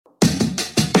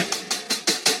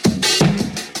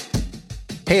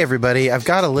Hey everybody, I've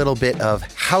got a little bit of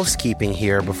housekeeping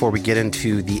here before we get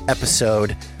into the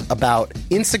episode about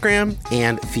Instagram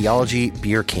and Theology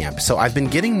Beer Camp. So I've been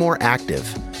getting more active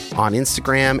on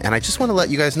Instagram, and I just want to let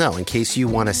you guys know in case you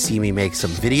want to see me make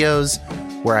some videos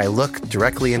where I look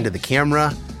directly into the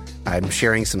camera. I'm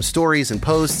sharing some stories and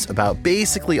posts about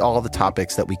basically all the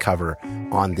topics that we cover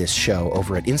on this show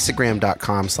over at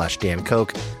Instagram.com/Dan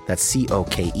Koch. That's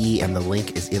C-O-K-E, and the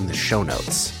link is in the show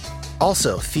notes.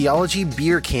 Also, Theology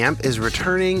Beer Camp is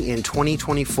returning in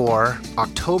 2024,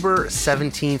 October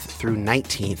 17th through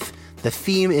 19th. The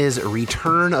theme is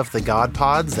Return of the God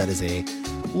Pods. That is a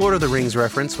Lord of the Rings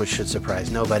reference, which should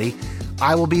surprise nobody.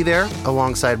 I will be there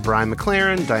alongside Brian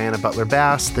McLaren, Diana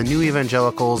Butler-Bass, the New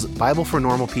Evangelicals, Bible for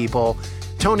Normal People,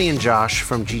 Tony and Josh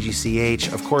from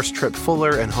GGCH, of course, Trip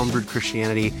Fuller and Homebrewed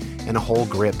Christianity, and a whole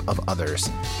grip of others.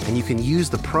 And you can use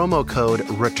the promo code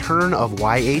Return of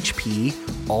YHP,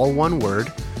 all one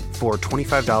word, for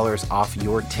 $25 off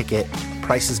your ticket.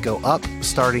 Prices go up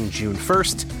starting June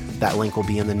 1st. That link will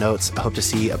be in the notes. I hope to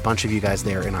see a bunch of you guys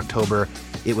there in October.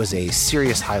 It was a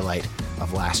serious highlight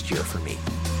of last year for me.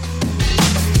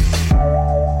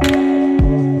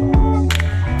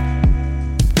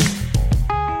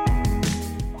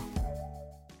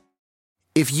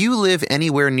 If you live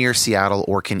anywhere near Seattle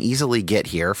or can easily get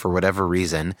here for whatever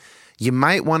reason, you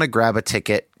might want to grab a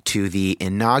ticket to the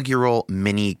inaugural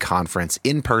mini conference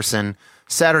in person,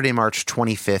 Saturday, March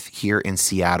 25th here in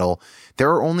Seattle. There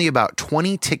are only about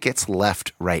 20 tickets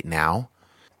left right now.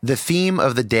 The theme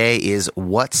of the day is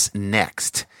What's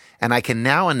Next? And I can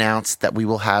now announce that we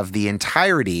will have the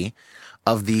entirety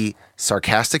of the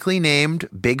sarcastically named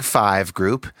Big Five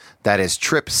group, that is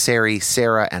Trip, Sari,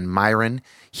 Sarah, and Myron,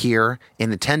 here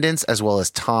in attendance, as well as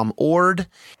Tom Ord,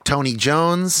 Tony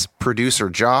Jones, producer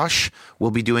Josh. We'll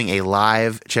be doing a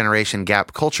live Generation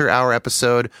Gap Culture Hour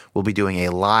episode. We'll be doing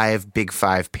a live Big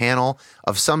Five panel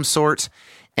of some sort,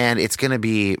 and it's going to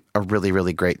be a really,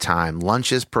 really great time.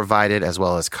 Lunch is provided, as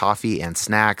well as coffee and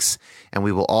snacks, and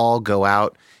we will all go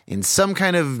out in some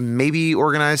kind of maybe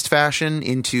organized fashion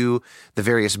into the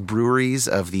various breweries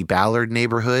of the Ballard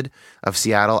neighborhood of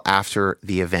Seattle after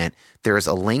the event. There is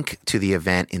a link to the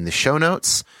event in the show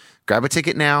notes. Grab a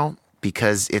ticket now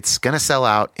because it's going to sell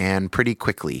out and pretty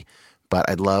quickly, but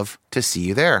I'd love to see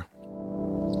you there.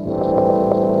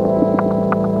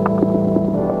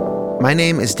 My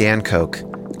name is Dan Koch.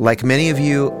 Like many of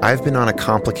you, I've been on a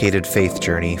complicated faith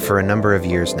journey for a number of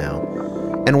years now.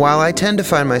 And while I tend to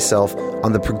find myself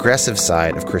on the progressive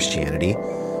side of Christianity,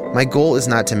 my goal is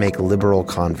not to make liberal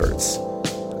converts.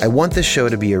 I want this show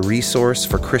to be a resource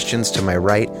for Christians to my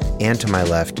right and to my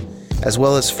left, as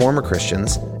well as former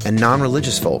Christians and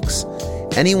non-religious folks,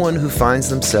 anyone who finds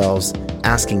themselves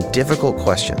asking difficult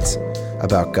questions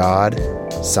about God,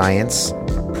 science,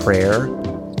 prayer,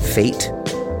 fate,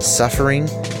 suffering,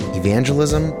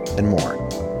 evangelism, and more.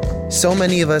 So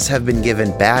many of us have been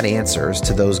given bad answers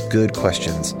to those good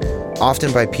questions,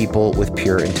 often by people with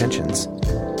pure intentions.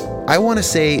 I want to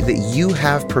say that you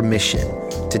have permission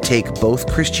to take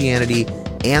both Christianity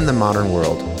and the modern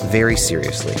world very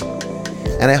seriously.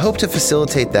 And I hope to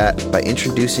facilitate that by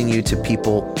introducing you to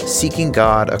people seeking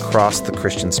God across the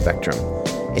Christian spectrum,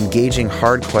 engaging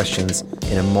hard questions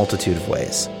in a multitude of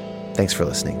ways. Thanks for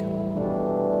listening.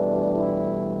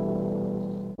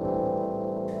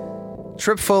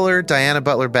 Trip Fuller, Diana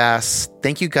Butler-Bass,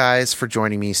 thank you guys for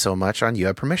joining me so much on You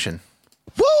Have Permission.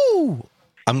 Woo!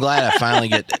 I'm glad I finally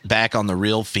get back on the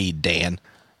real feed, Dan.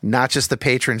 Not just the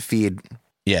patron feed.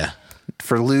 Yeah.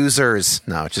 For losers.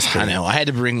 No, just kidding. I know. I had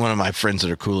to bring one of my friends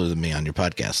that are cooler than me on your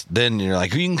podcast. Then you're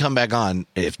like, you can come back on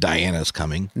if Diana's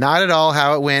coming. Not at all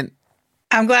how it went.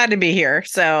 I'm glad to be here.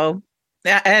 So,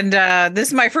 and this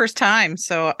is my first time,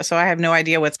 so I have no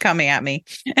idea what's coming at me.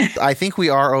 I think we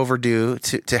are overdue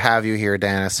to have you here,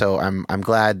 Diana. So I'm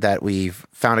glad that we've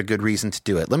found a good reason to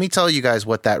do it. Let me tell you guys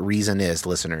what that reason is,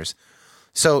 listeners.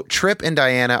 So Trip and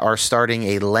Diana are starting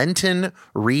a Lenten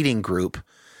reading group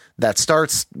that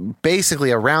starts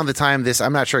basically around the time this,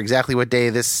 I'm not sure exactly what day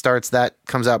this starts. That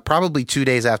comes out probably 2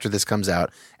 days after this comes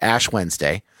out, Ash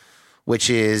Wednesday, which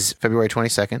is February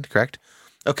 22nd, correct?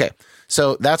 Okay.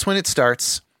 So that's when it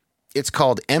starts. It's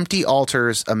called Empty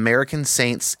Altars, American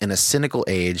Saints in a Cynical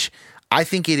Age. I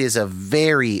think it is a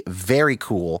very, very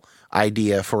cool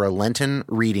idea for a Lenten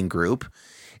reading group.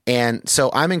 And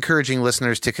so I'm encouraging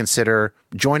listeners to consider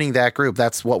joining that group.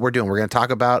 That's what we're doing. We're going to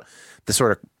talk about the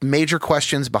sort of major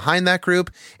questions behind that group.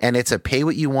 And it's a pay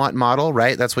what you want model,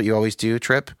 right? That's what you always do,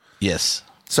 Trip? Yes.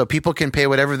 So people can pay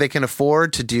whatever they can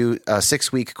afford to do a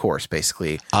 6-week course,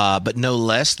 basically. But no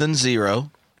less than zero.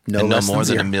 No more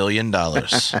than $1 million.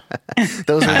 Those are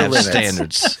the limits.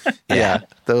 Standards. Yeah,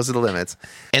 those are the limits.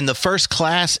 And the first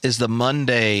class is the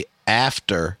Monday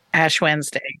after Ash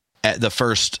Wednesday. at the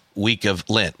first week of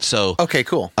Lent. So Okay,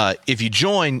 cool. if you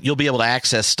join, you'll be able to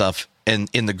access stuff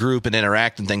in the group and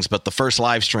interact and things. But the first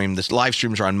live streams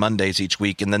are on Mondays each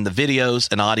week. And then the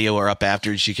videos and audio are up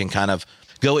after, so you can kind of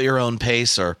go at your own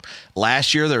pace. Or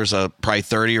last year, there was probably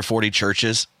 30 or 40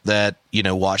 churches that,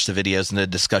 watched the videos and the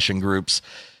discussion groups.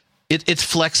 It's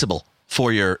flexible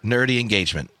for your nerdy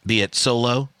engagement, be it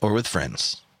solo or with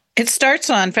friends. It starts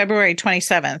on February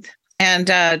 27th.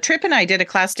 And Tripp and I did a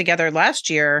class together last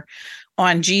year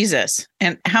on Jesus.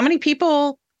 And how many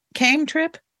people came,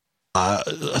 Tripp? I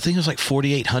think it was like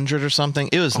 4,800 or something.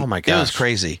 It was, Oh my gosh. It was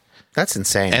crazy. That's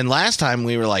insane. And last time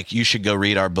we were like, you should go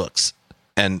read our books.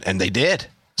 And they did.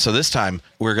 So this time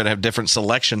we're going to have different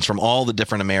selections from all the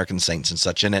different American saints and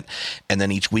such in it. And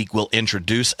then each week we'll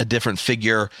introduce a different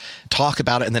figure, talk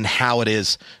about it, and then how it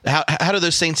is. How do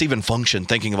those saints even function?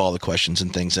 Thinking of all the questions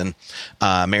and things in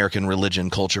American religion,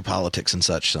 culture, politics, and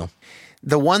such. So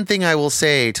the one thing I will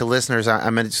say to listeners,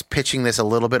 I'm just pitching this a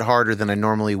little bit harder than I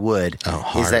normally would,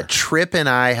 is that Tripp and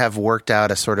I have worked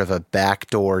out a sort of a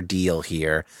backdoor deal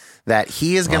here that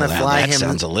he is going to fly him.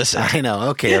 Sounds illicit. I know.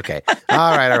 Okay.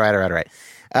 All right.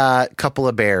 Couple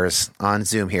of bears on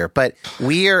Zoom here, but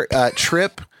we are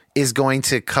Tripp is going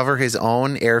to cover his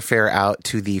own airfare out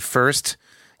to the first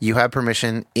You Have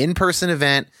Permission in-person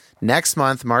event next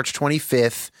month, March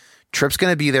 25th. Tripp's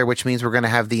going to be there, which means we're going to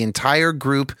have the entire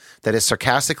group that is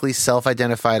sarcastically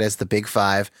self-identified as the Big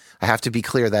Five. I have to be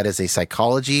clear, that is a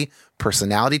psychology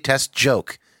personality test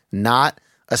joke, not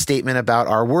a statement about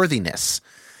our worthiness.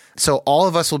 So all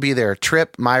of us will be there.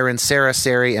 Tripp, Myron, Sarah,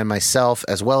 Sari, and myself,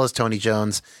 as well as Tony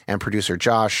Jones and producer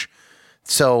Josh.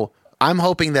 So I'm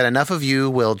hoping that enough of you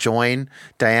will join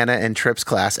Diana and Tripp's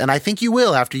class, and I think you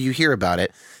will after you hear about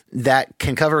it, that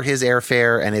can cover his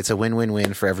airfare, and it's a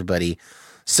win-win-win for everybody.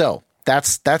 So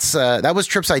that was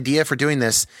Tripp's idea for doing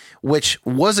this, which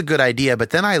was a good idea. But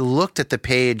then I looked at the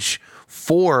page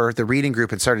for the reading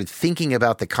group and started thinking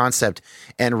about the concept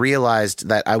and realized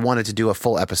that I wanted to do a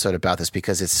full episode about this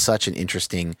because it's such an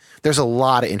interesting, there's a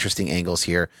lot of interesting angles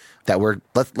here that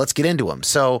let's get into them.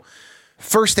 So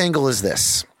first angle is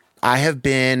this. I have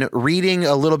been reading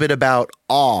a little bit about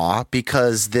awe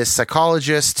because this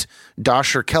psychologist,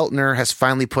 Dasher Keltner, has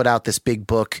finally put out this big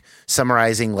book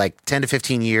summarizing like 10 to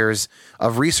 15 years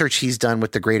of research he's done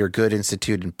with the Greater Good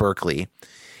Institute in Berkeley.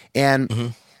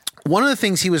 And one of the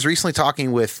things he was recently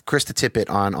talking with Krista Tippett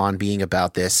on being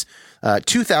about this,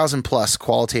 2,000 plus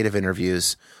qualitative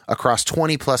interviews across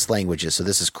 20 plus languages. So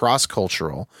this is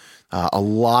cross-cultural, a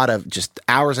lot of just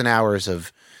hours and hours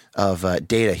of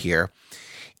data here.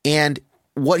 And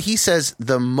what he says,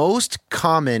 the most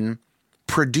common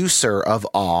producer of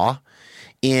awe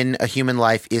in a human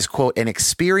life is, quote, an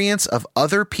experience of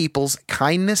other people's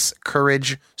kindness,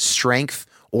 courage, strength,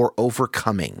 or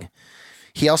overcoming.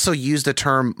 He also used the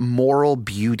term moral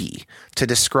beauty to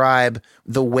describe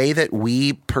the way that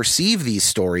we perceive these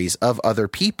stories of other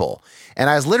people. And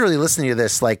I was literally listening to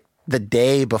this like the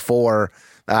day before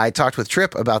I talked with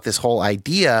Tripp about this whole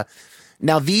idea.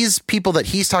 Now, these people that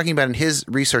he's talking about in his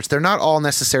research, they're not all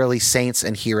necessarily saints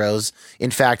and heroes.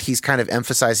 In fact, he's kind of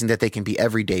emphasizing that they can be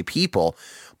everyday people.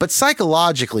 But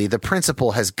psychologically, the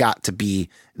principle has got to be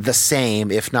the same,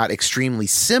 if not extremely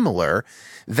similar,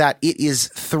 that it is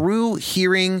through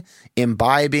hearing,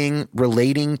 imbibing,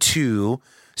 relating to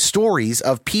stories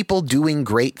of people doing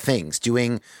great things,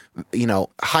 doing,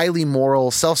 highly moral,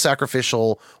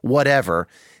 self-sacrificial, whatever,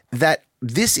 that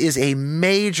this is a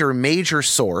major, major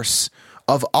source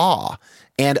of awe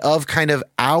and of kind of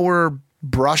our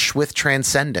brush with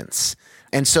transcendence.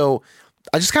 And so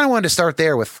I just kind of wanted to start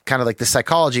there with kind of like the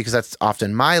psychology, because that's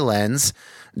often my lens.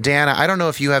 Dana, I don't know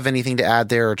if you have anything to add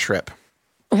there, or Tripp.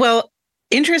 Well,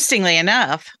 interestingly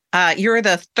enough, you're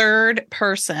the third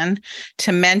person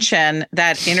to mention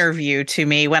that interview to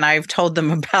me when I've told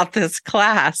them about this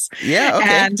class. Yeah,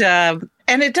 okay.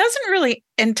 And it doesn't really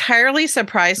entirely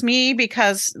surprise me,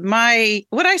 because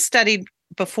what I studied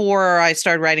before I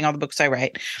started writing all the books I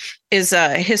write is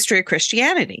a history of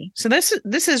Christianity. So this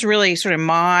is really sort of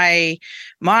my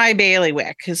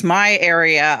bailiwick, is my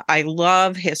area. I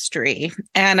love history,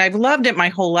 and I've loved it my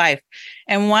whole life.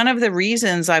 And one of the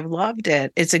reasons I've loved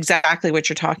it is exactly what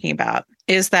you're talking about,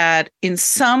 is that in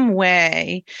some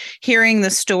way, hearing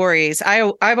the stories,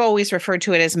 I've always referred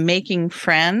to it as making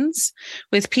friends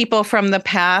with people from the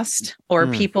past, or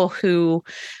people who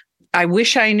I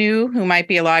wish I knew, who might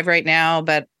be alive right now,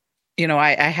 but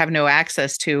I have no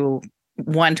access to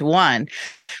one-to-one.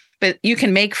 but you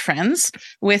can make friends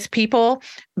with people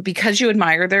because you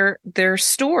admire their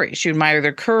stories, you admire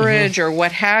their courage or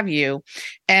what have you.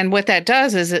 And what that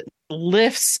does is it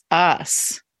lifts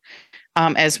us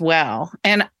as well.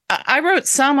 And I wrote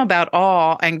some about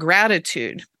awe and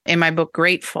gratitude in my book,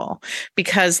 Grateful,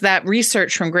 because that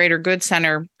research from Greater Good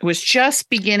Center was just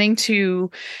beginning to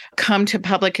come to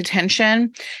public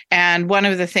attention. And one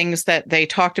of the things that they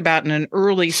talked about in an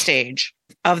early stage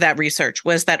of that research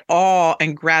was that awe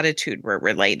and gratitude were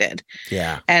related.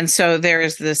 Yeah. And so there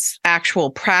is this actual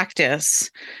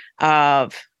practice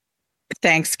of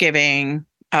Thanksgiving,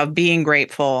 of being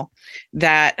grateful,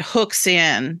 that hooks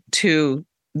in to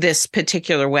this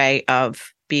particular way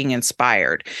of being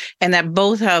inspired, and that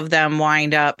both of them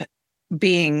wind up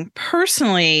being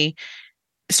personally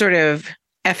sort of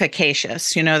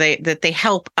efficacious. That they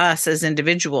help us as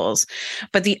individuals.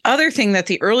 But the other thing that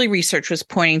the early research was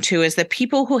pointing to is that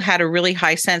people who had a really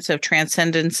high sense of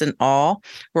transcendence and awe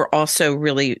were also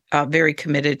really very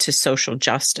committed to social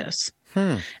justice.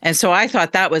 And so I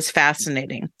thought that was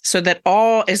fascinating. So that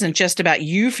awe isn't just about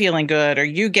you feeling good or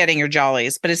you getting your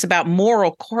jollies, but it's about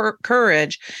moral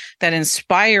courage that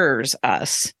inspires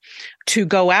us to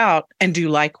go out and do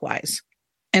likewise.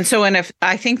 And so,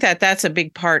 I think that that's a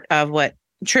big part of what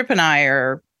Tripp and I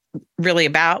are really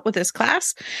about with this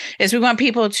class, is we want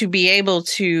people to be able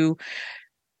to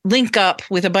link up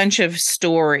with a bunch of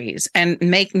stories and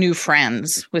make new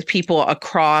friends with people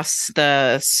across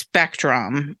the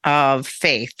spectrum of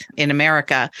faith in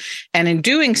America. And in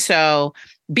doing so,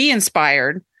 be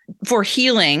inspired for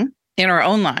healing in our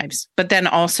own lives, but then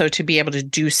also to be able to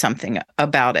do something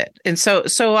about it. And so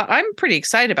I'm pretty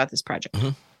excited about this project.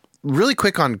 Really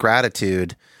quick on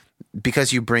gratitude,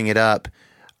 because you bring it up.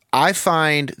 I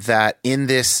find that in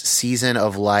this season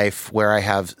of life where I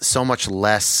have so much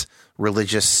less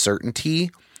religious certainty,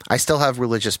 I still have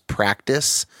religious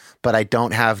practice, but I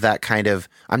don't have that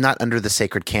I'm not under the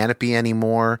sacred canopy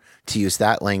anymore, to use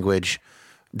that language,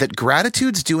 that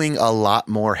gratitude's doing a lot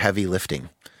more heavy lifting.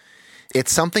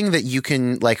 It's something that you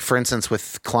can, like, for instance,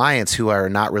 with clients who are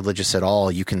not religious at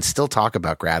all, you can still talk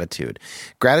about gratitude.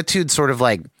 Gratitude sort of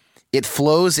like, it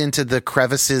flows into the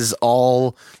crevices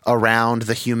all around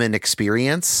the human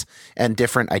experience and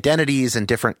different identities and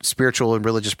different spiritual and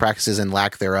religious practices and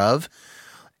lack thereof.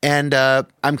 And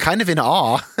I'm kind of in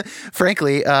awe,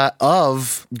 frankly,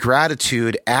 of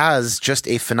gratitude as just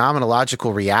a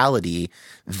phenomenological reality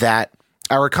that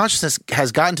our consciousness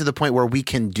has gotten to the point where we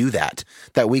can do that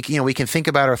we can think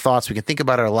about our thoughts, we can think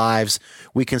about our lives,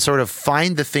 we can sort of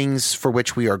find the things for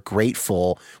which we are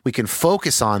grateful, we can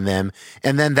focus on them,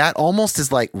 and then that almost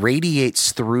is like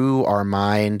radiates through our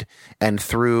mind and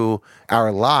through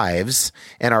our lives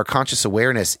and our conscious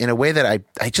awareness in a way that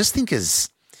I just think is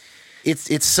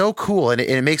it's so cool, and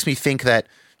it makes me think that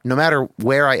no matter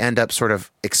where I end up sort of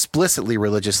explicitly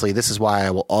religiously, this is why I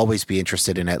will always be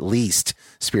interested in at least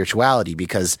spirituality,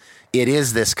 because it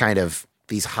is this kind of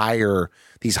these higher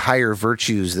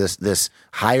virtues, this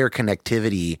higher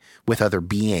connectivity with other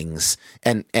beings.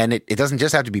 And it doesn't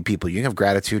just have to be people. You can have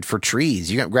gratitude for trees.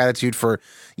 You can have gratitude for,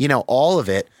 all of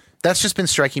it. That's just been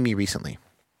striking me recently.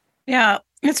 Yeah,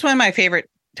 it's one of my favorite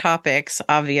topics.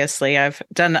 Obviously, I've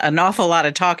done an awful lot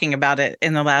of talking about it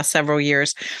in the last several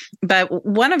years. But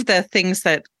one of the things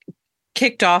that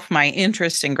kicked off my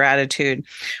interest in gratitude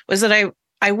was that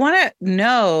I want to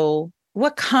know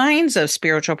what kinds of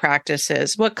spiritual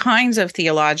practices, what kinds of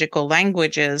theological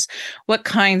languages, what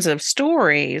kinds of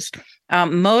stories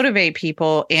motivate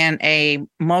people in a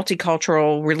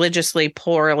multicultural, religiously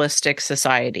pluralistic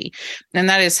society. And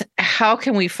that is, how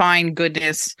can we find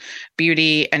goodness,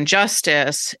 beauty, and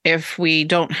justice if we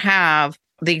don't have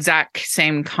the exact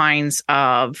same kinds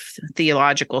of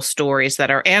theological stories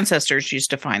that our ancestors used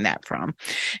to find that from?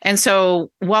 And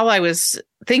so while I was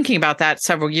thinking about that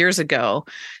several years ago,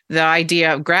 the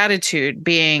idea of gratitude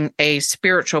being a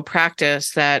spiritual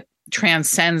practice that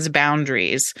transcends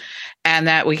boundaries and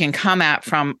that we can come at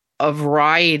from a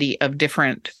variety of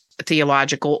different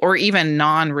theological or even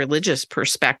non-religious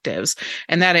perspectives,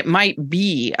 and that it might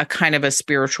be a kind of a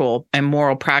spiritual and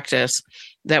moral practice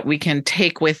that we can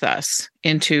take with us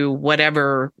into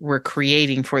whatever we're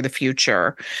creating for the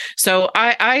future. So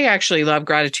I actually love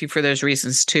gratitude for those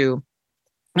reasons too.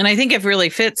 And I think it really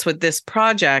fits with this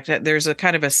project. There's a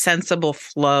kind of a sensible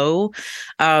flow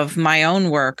of my own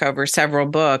work over several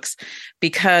books,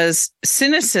 because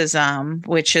cynicism,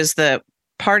 which is the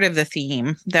part of the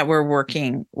theme that we're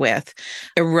working with,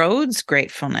 erodes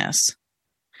gratefulness.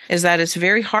 Is that it's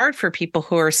very hard for people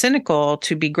who are cynical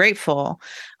to be grateful.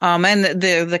 And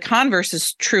the converse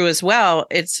is true as well.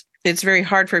 It's it's very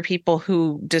hard for people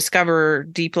who discover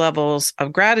deep levels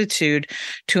of gratitude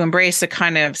to embrace a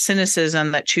kind of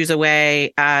cynicism that chews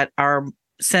away at our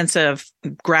sense of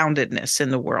groundedness in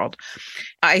the world.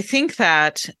 I think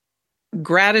that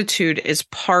gratitude is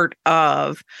part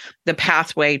of the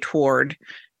pathway toward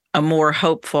a more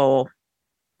hopeful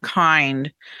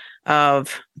kind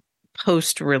of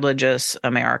post-religious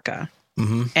America.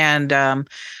 Mm-hmm. And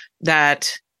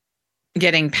that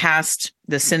getting past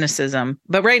the cynicism.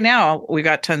 But right now, we've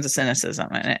got tons of cynicism,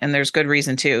 and there's good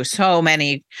reason to. So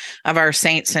many of our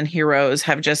saints and heroes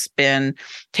have just been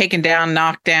taken down,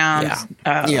 knocked down,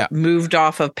 moved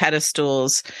off of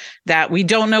pedestals, that we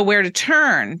don't know where to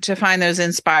turn to find those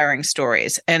inspiring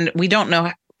stories. And we don't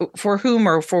know for whom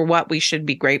or for what we should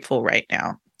be grateful right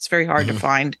now. It's very hard to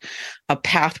find a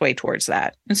pathway towards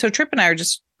that. And so Tripp and I are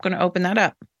just going to open that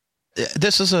up.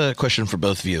 This is a question for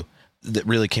both of you that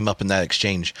really came up in that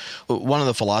exchange. One of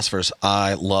the philosophers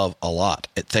I love a lot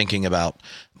at thinking about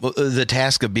the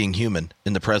task of being human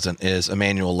in the present is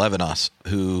Emmanuel Levinas,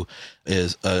 who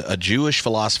is a Jewish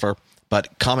philosopher,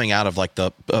 but coming out of like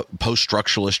the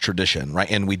post-structuralist tradition, right?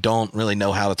 And we don't really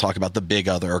know how to talk about the big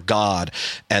other or God.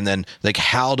 And then like,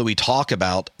 how do we talk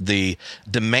about the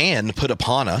demand put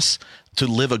upon us to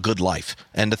live a good life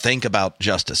and to think about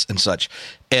justice and such?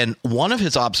 And one of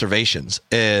his observations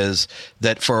is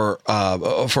that for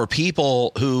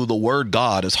people who the word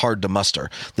God is hard to muster,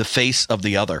 the face of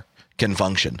the other can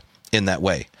function in that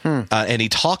way. And he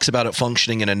talks about it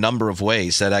functioning in a number of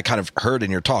ways that I kind of heard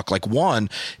in your talk. Like one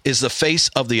is the face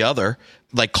of the other,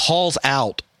 like calls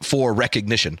out for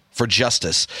recognition, for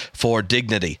justice, for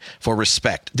dignity, for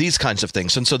respect, these kinds of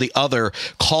things. And so the other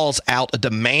calls out a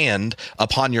demand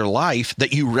upon your life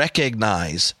that you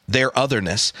recognize their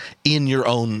otherness in your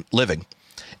own living.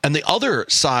 And the other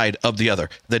side of the other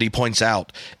that he points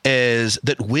out is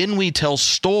that when we tell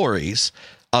stories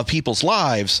of people's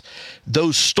lives,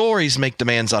 those stories make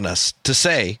demands on us to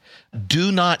say,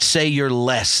 do not say you're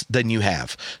less than you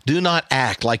have. Do not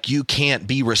act like you can't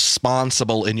be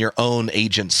responsible in your own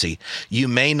agency. You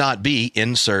may not be,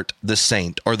 insert the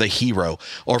saint or the hero,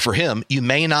 or for him, you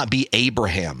may not be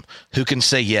Abraham, who can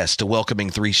say yes to welcoming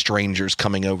 3 strangers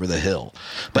coming over the hill.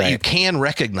 But you can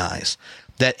recognize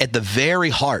that at the very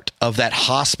heart of that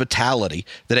hospitality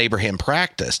that Abraham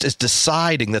practiced is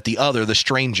deciding that the other, the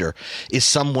stranger, is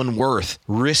someone worth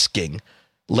risking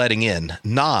letting in,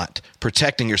 not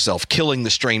protecting yourself, killing the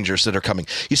strangers that are coming.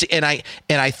 You see, and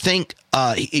I think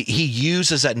he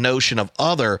uses that notion of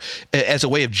other as a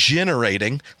way of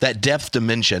generating that depth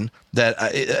dimension that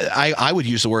I would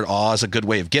use the word awe as a good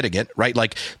way of getting it, right?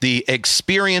 Like the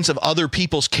experience of other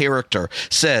people's character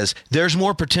says there's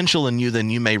more potential in you than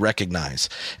you may recognize.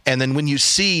 And then when you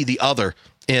see the other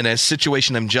in a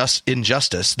situation of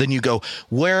injustice, then you go,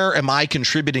 where am I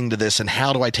contributing to this, and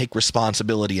how do I take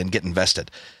responsibility and get invested?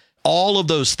 All of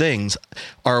those things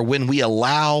are when we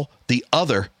allow the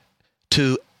other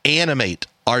to animate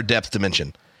our depth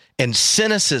dimension. And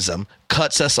cynicism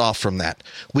cuts us off from that.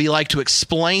 We like to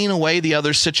explain away the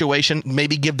other situation,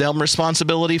 maybe give them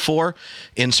responsibility for,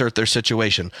 insert their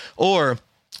situation. Or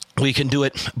we can do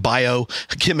it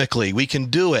biochemically. We can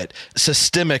do it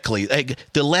systemically. Like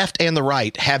the left and the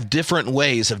right have different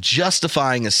ways of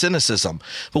justifying a cynicism.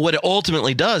 But what it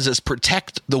ultimately does is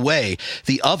protect the way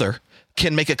the other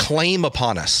can make a claim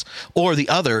upon us, or the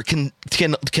other can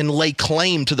lay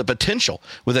claim to the potential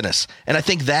within us. And I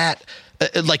think that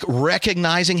like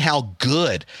recognizing how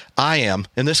good I am,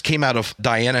 and this came out of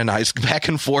Diana and I's back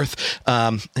and forth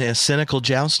cynical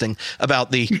jousting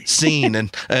about the scene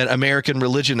and American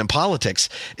religion and politics,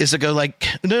 is to go like,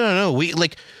 no.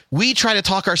 We try to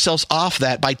talk ourselves off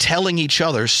that by telling each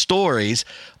other stories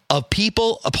of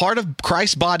people, a part of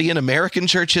Christ's body in American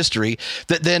church history,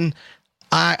 that then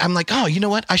I'm like, oh, you know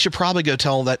what? I should probably go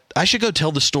tell that. I should go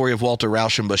tell the story of Walter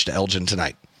Rauschenbusch to Elgin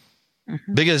tonight,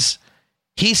 because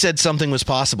he said something was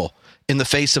possible in the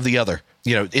face of the other,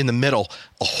 in the middle,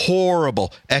 a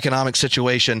horrible economic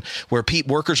situation where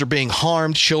workers are being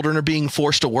harmed, children are being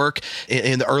forced to work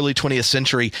in the early 20th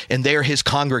century, and they're his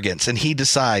congregants. And he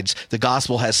decides the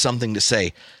gospel has something to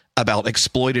say about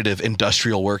exploitative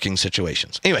industrial working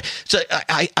situations. Anyway, so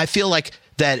I feel like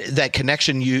that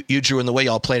connection you drew and the way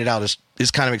y'all played it out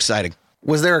is kind of exciting.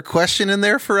 Was there a question in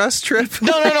there for us, Tripp?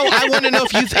 No. I want to know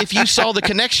if you saw the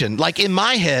connection. Like in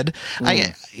my head,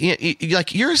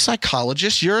 you're a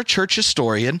psychologist, you're a church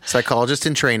historian, psychologist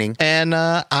in training, and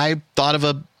I thought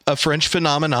of a French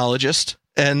phenomenologist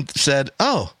and said,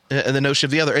 "Oh, the notion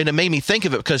of the other," and it made me think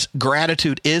of it because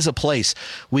gratitude is a place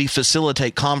we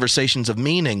facilitate conversations of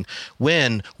meaning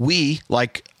when we,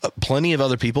 like plenty of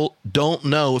other people, don't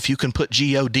know if you can put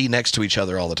God next to each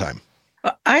other all the time.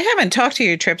 I haven't talked to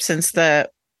you, Trip, since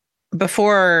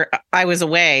before I was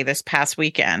away this past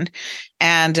weekend.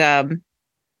 And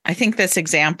I think this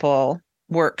example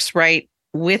works right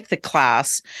with the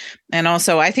class. And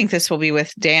also, I think this will be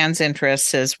with Dan's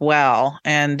interests as well.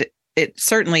 And it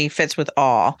certainly fits with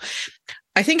all.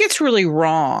 I think it's really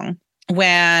wrong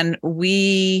when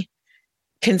we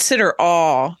consider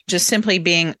awe just simply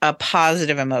being a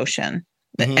positive emotion.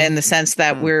 In the sense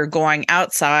that we're going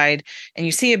outside and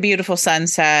you see a beautiful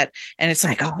sunset and it's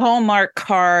like a Hallmark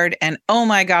card and oh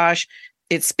my gosh,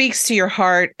 it speaks to your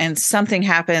heart and something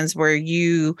happens where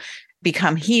you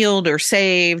become healed or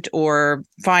saved or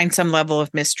find some level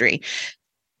of mystery.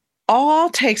 All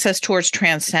takes us towards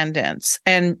transcendence.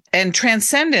 And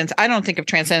transcendence, I don't think of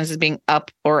transcendence as being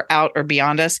up or out or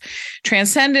beyond us.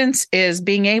 Transcendence is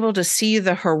being able to see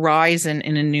the horizon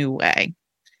in a new way.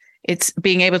 It's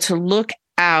being able to look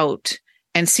out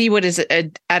and see what is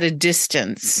at a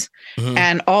distance.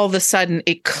 And all of a sudden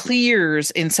it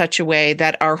clears in such a way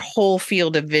that our whole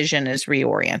field of vision is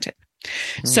reoriented.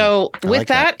 So with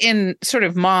that in sort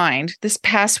of mind, this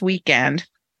past weekend,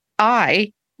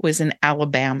 I was in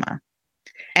Alabama.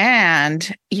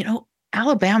 And,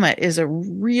 Alabama is a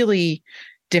really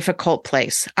difficult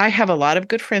place. I have a lot of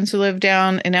good friends who live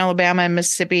down in Alabama and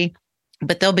Mississippi.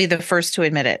 But they'll be the first to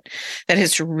admit it, that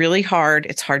it's really hard.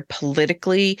 It's hard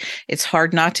politically. It's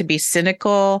hard not to be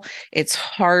cynical. It's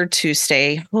hard to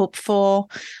stay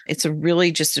hopeful. It's a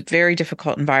really just a very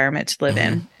difficult environment to live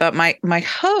in. But my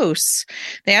hosts,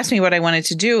 they asked me what I wanted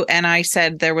to do. And I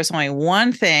said there was only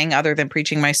one thing other than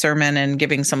preaching my sermon and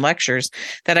giving some lectures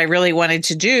that I really wanted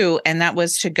to do. And that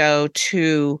was to go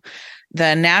to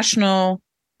the National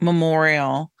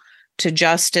Memorial to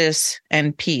Justice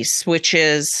and Peace, which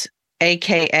is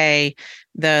AKA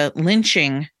the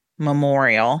lynching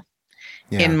memorial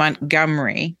in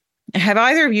Montgomery. Have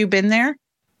either of you been there?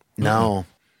 No.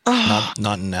 Oh.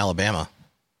 Not in Alabama.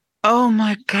 Oh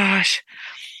my gosh.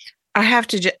 I have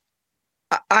to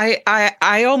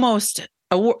I almost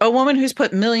a woman who's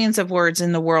put millions of words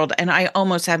in the world, and I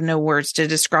almost have no words to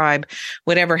describe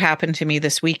whatever happened to me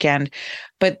this weekend.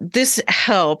 But this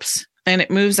helps, and it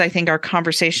moves, I think, our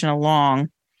conversation along.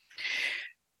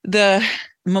 The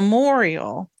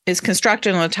memorial is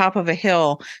constructed on the top of a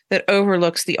hill that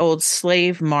overlooks the old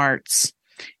slave marts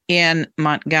in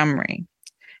Montgomery.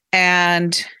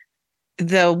 And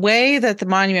the way that the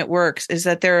monument works is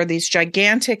that there are these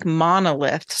gigantic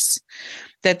monoliths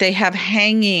that they have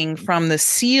hanging from the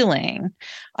ceiling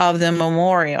of the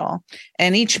memorial.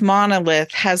 And each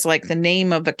monolith has like the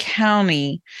name of a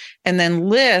county and then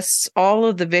lists all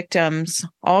of the victims,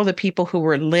 all the people who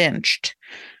were lynched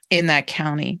in that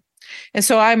county. And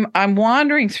so I'm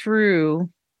wandering through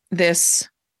this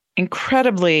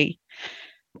incredibly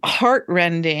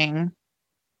heartrending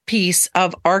piece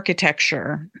of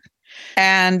architecture.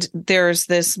 And there's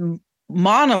this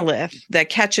monolith that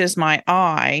catches my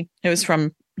eye. It was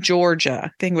from Georgia.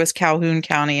 I think it was Calhoun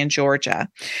County in Georgia.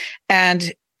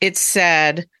 And it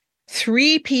said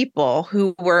 3 people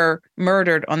who were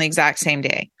murdered on the exact same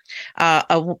day.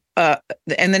 And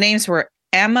the names were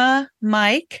Emma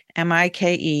Mike,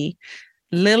 M-I-K-E,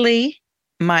 Lily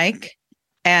Mike,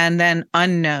 and then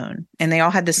unknown. And they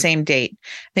all had the same date.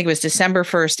 I think it was December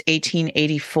 1st,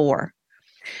 1884.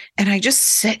 And I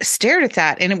just stared at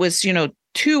that. And it was,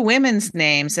 2 women's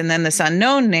names and then this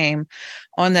unknown name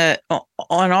on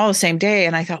all the same day.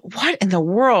 And I thought, what in the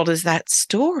world is that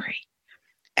story?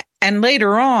 And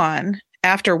later on,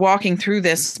 after walking through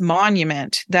this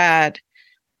monument that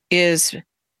is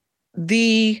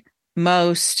the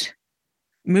most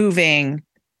moving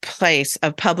place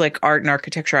of public art and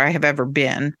architecture I have ever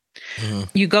been.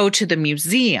 You go to the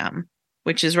museum,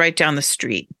 which is right down the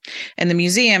street. And the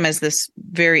museum is this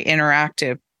very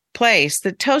interactive place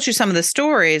that tells you some of the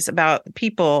stories about the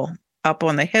people up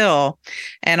on the hill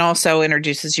and also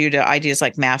introduces you to ideas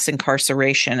like mass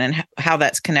incarceration and how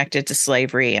that's connected to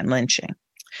slavery and lynching.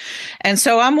 And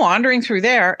so I'm wandering through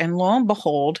there, and lo and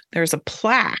behold, there's a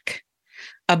plaque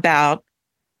about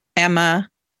Emma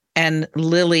and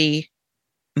Lily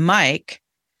Mike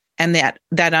and that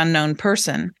unknown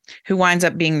person who winds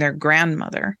up being their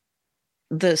grandmother.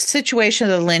 The situation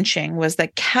of the lynching was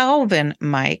that Calvin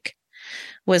Mike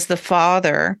was the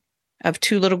father of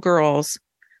 2 little girls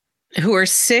who are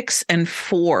 6 and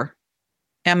 4,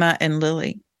 Emma and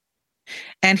Lily.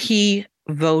 And he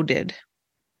voted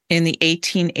in the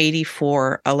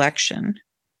 1884 election.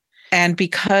 And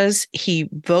because he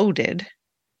voted,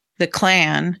 the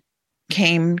Klan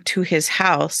came to his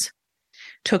house,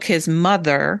 took his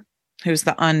mother, who's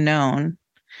the unknown,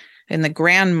 and the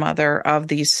grandmother of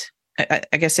these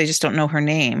I guess they just don't know her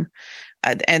name,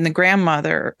 and the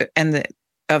grandmother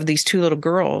of these two little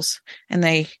girls, and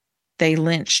they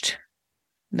lynched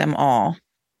them all.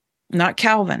 Not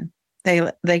Calvin.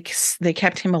 They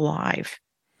kept him alive.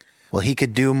 Well, he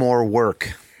could do more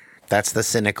work. That's the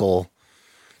cynical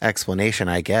explanation,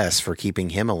 I guess, for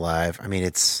keeping him alive. I mean,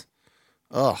 it's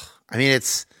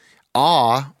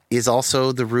awe is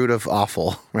also the root of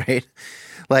awful, right?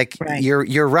 Like right.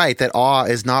 You're right that awe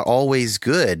is not always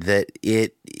good, that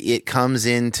it comes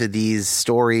into these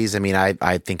stories. I mean,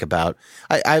 I think about,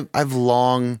 I've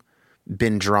long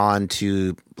been drawn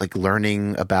to like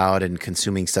learning about and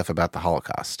consuming stuff about the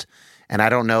Holocaust. And I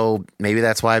don't know, maybe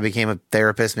that's why I became a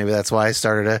therapist. Maybe that's why I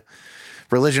started a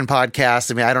religion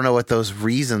podcast. I mean, I don't know what those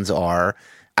reasons are.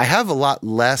 I have a lot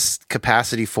less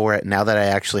capacity for it now that I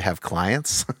actually have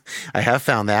clients. I have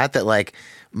found that like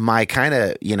my kind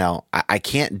of, I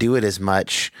can't do it as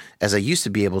much as I used to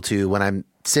be able to when I'm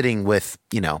sitting with,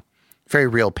 very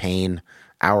real pain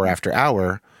hour after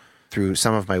hour through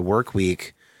some of my work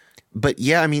week. But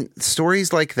yeah, I mean,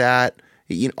 stories like that,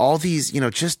 all these,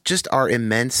 just our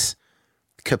immense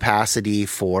capacity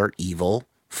for evil,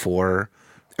 for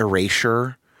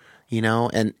erasure,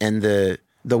 and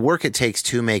the work it takes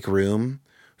to make room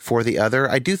for the other.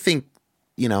 I do think,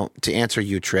 to answer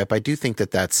you, Trip, I do think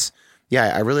that's,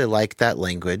 I really like that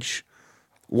language.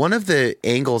 One of the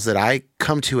angles that I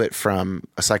come to it from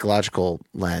a psychological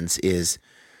lens is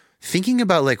thinking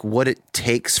about like what it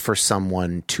takes for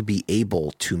someone to be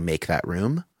able to make that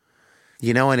room,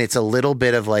 and it's a little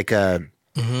bit of like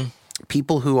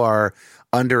people who are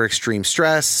under extreme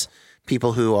stress,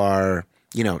 people who are,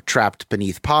 trapped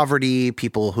beneath poverty,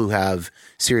 people who have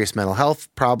serious mental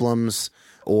health problems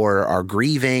or are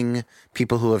grieving,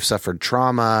 people who have suffered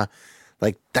trauma.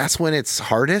 Like that's when it's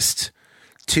hardest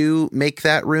to make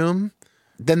that room.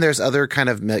 Then there's other kind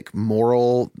of like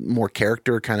moral, more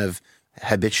character kind of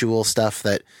habitual stuff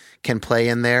that can play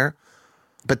in there.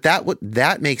 But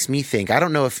that makes me think, I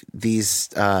don't know if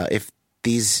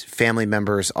these family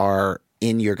members are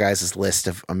in your guys' list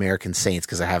of American saints,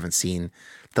 because I haven't seen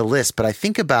the list, but I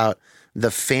think about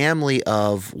the family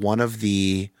of one of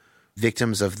the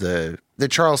victims of the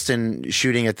Charleston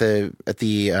shooting at the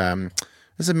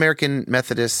this American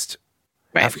Methodist,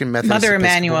 right. African Methodist Mother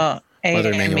Emanuel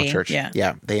Church.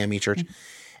 Yeah, the AME Church. Mm-hmm.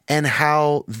 And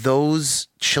how those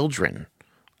children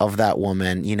of that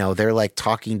woman, they're like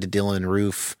talking to Dylan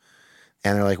Roof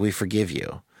and they're like, we forgive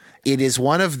you. It is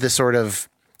one of the sort of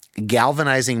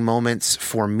galvanizing moments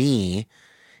for me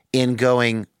in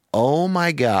going, oh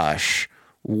my gosh,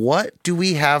 what do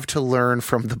we have to learn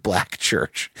from the Black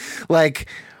church? Like,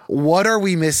 what are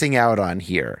we missing out on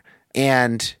here?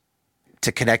 And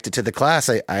to connect it to the class,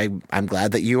 I'm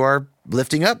glad that you are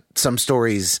lifting up some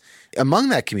stories among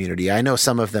that community. I know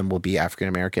some of them will be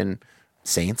African-American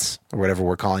saints or whatever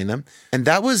we're calling them. And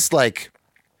that was like,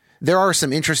 there are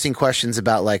some interesting questions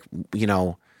about like,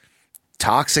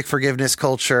 toxic forgiveness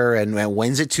culture and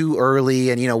when's it too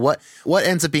early? And, what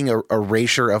ends up being a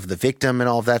erasure of the victim and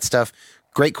all of that stuff.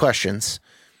 Great questions.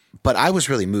 But I was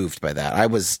really moved by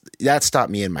that. That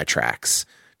stopped me in my tracks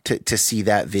to see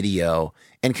that video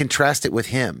and contrast it with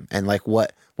him and like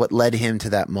what led him to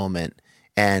that moment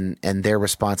and their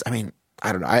response. I mean,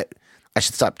 I don't know. I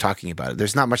should stop talking about it.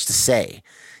 There's not much to say.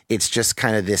 It's just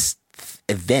kind of this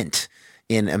event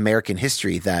in American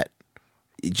history that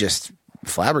just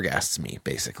flabbergasts me,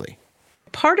 basically.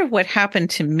 Part of what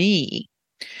happened to me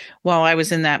while I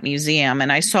was in that museum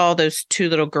and I saw those two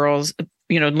little girls,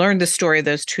 learned the story of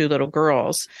those two little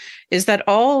girls, is that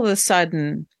all of a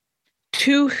sudden,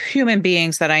 two human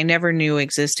beings that I never knew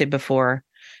existed before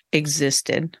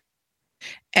existed.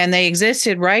 And they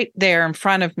existed right there in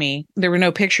front of me. There were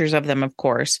no pictures of them, of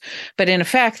course, but in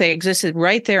effect, they existed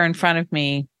right there in front of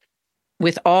me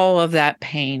with all of that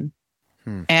pain.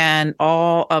 And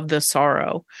all of the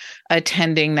sorrow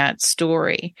attending that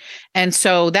story. And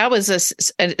so that was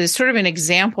a sort of an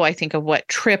example, I think, of what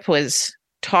Tripp was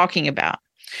talking about.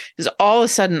 Is all of a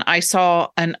sudden I saw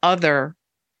an other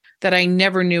that I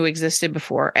never knew existed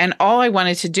before. And all I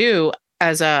wanted to do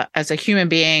as a human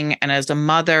being and as a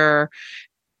mother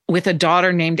with a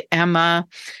daughter named Emma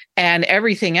and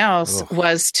everything else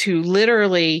was to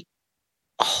literally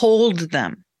hold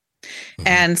them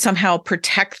and somehow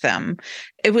protect them.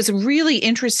 It was a really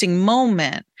interesting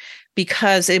moment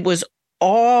because it was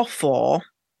awful,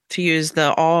 to use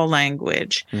the all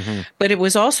language, but it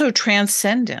was also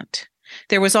transcendent.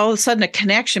 There was all of a sudden a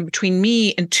connection between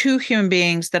me and two human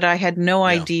beings that I had no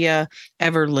idea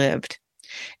ever lived.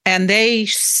 And they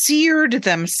seared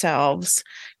themselves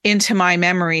into my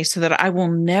memory so that I will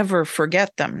never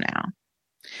forget them now.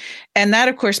 And that,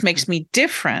 of course, makes me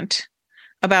different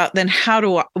about then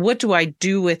what do I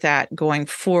do with that going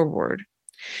forward?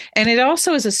 And it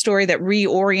also is a story that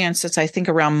reorients us, I think,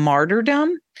 around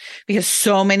martyrdom, because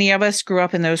so many of us grew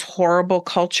up in those horrible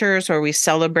cultures where we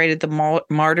celebrated the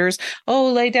martyrs.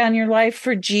 Oh, lay down your life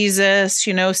for Jesus,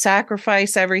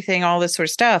 sacrifice everything, all this sort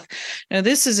of stuff. Now,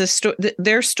 this is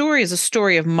their story is a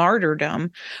story of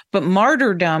martyrdom, but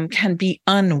martyrdom can be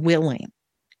unwilling.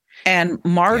 And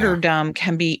martyrdom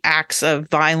can be acts of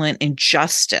violent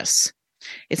injustice.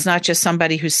 It's not just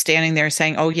somebody who's standing there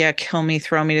saying, oh, yeah, kill me,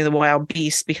 throw me to the wild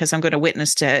beasts because I'm going to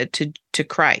witness to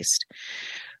Christ.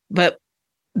 But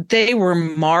they were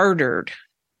martyred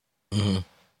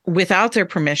without their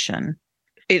permission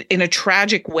in a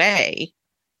tragic way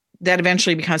that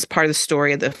eventually becomes part of the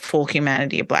story of the full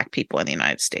humanity of Black people in the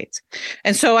United States.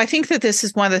 And so I think that this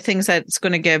is one of the things that's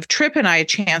going to give Tripp and I a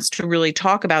chance to really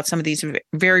talk about some of these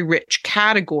very rich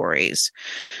categories,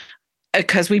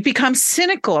 because we've become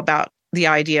cynical about the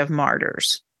idea of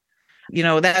martyrs.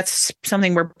 That's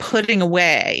something we're putting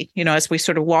away, as we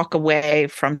sort of walk away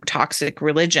from toxic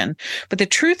religion. But the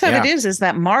truth of it is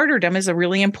that martyrdom is a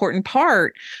really important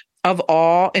part of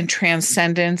awe and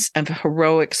transcendence of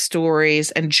heroic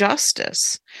stories and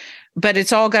justice. But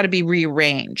it's all got to be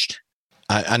rearranged.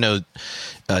 I know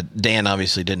Dan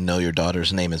obviously didn't know your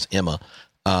daughter's name is Emma,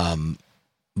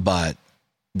 but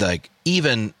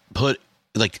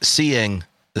seeing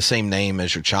the same name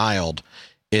as your child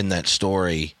in that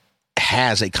story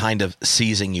has a kind of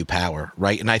seizing you power,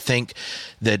 right? And I think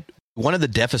that one of the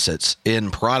deficits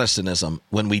in Protestantism,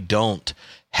 when we don't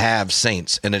have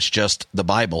saints and it's just the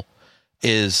Bible,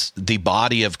 is the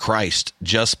body of Christ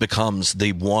just becomes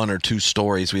the one or two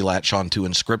stories we latch onto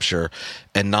in Scripture,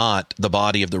 and not the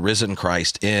body of the risen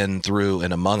Christ in, through,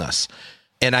 and among us.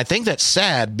 And I think that's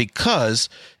sad, because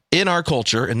in our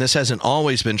culture, and this hasn't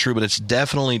always been true, but it's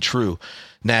definitely true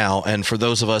now, and for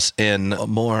those of us in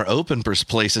more open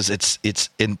places, it's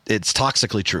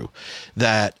toxically true,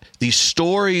 that these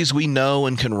stories we know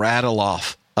and can rattle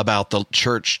off about the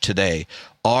church today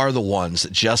are the ones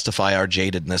that justify our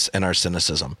jadedness and our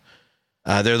cynicism.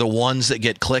 They're the ones that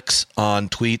get clicks on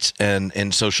tweets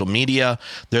and social media.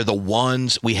 They're the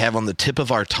ones we have on the tip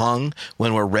of our tongue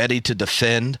when we're ready to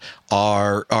defend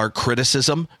our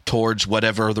criticism towards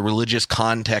whatever the religious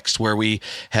context where we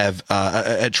have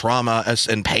a trauma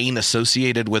and pain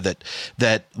associated with it.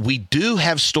 That we do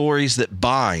have stories that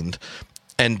bind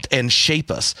and shape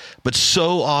us. But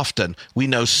so often we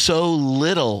know so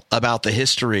little about the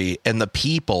history and the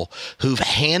people who've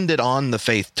handed on the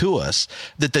faith to us,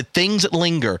 that the things that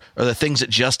linger are the things that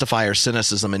justify our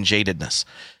cynicism and jadedness.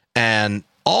 And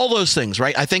all those things,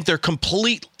 right? I think they're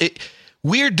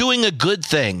we're doing a good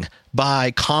thing by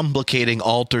complicating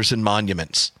altars and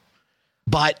monuments.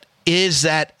 But is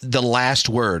that the last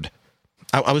word?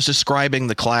 I was describing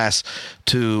the class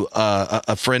to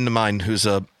a friend of mine who's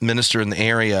a minister in the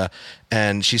area,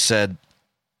 and she said,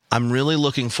 I'm really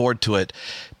looking forward to it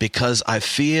because I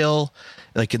feel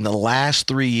like in the last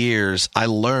 3 years, I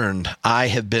learned I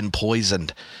have been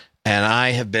poisoned and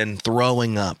I have been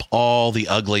throwing up all the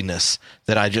ugliness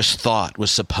that I just thought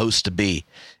was supposed to be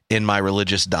in my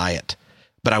religious diet.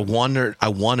 But I want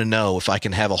to know if I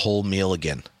can have a whole meal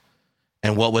again,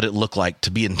 and what would it look like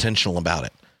to be intentional about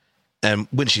it. And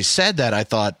when she said that, I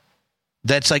thought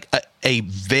that's like a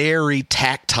very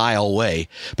tactile way.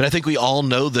 But I think we all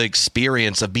know the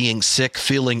experience of being sick,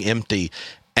 feeling empty.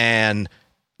 And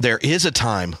there is a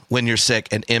time when you're sick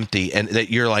and empty and that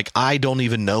you're like, I don't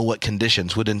even know what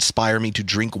conditions would inspire me to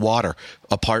drink water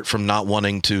apart from not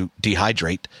wanting to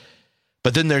dehydrate.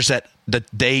 But then there's the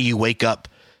day you wake up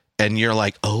and you're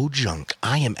like, oh, junk,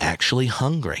 I am actually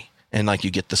hungry. And like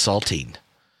you get the saltine.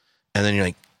 And then you're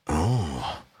like,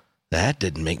 oh, that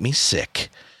didn't make me sick.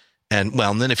 And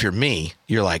then if you're me,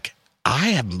 you're like, I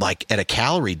am like at a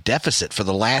calorie deficit for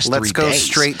the last 3 days. Let's go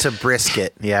straight to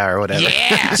brisket. Yeah. Or whatever.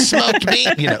 Yeah. Smoked meat,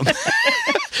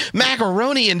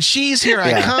 macaroni and cheese. Here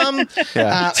I come.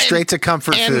 Yeah. Straight to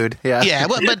comfort food. Yeah. Yeah.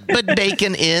 But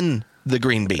bacon in the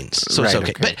green beans. So it's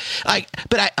okay.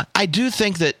 But I do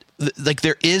think that like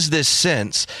there is this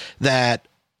sense that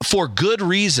for good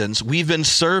reasons, we've been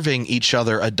serving each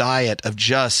other a diet of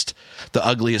just the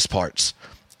ugliest parts.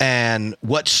 And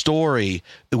what story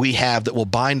we have that will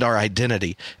bind our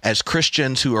identity as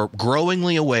Christians who are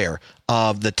growingly aware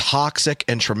of the toxic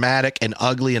and traumatic and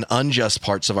ugly and unjust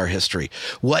parts of our history?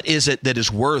 What is it that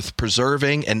is worth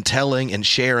preserving and telling and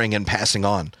sharing and passing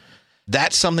on?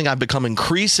 That's something I've become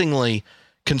increasingly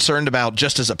concerned about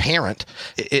just as a parent.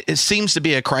 It seems to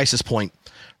be a crisis point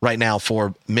right now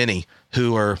for many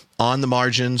who are on the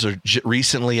margins or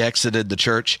recently exited the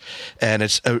church. And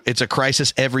it's a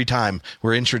crisis every time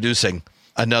we're introducing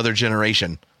another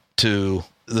generation to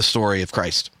the story of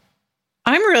Christ.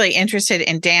 I'm really interested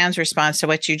in Dan's response to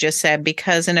what you just said,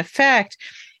 because in effect,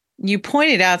 you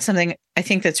pointed out something I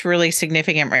think that's really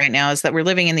significant right now, is that we're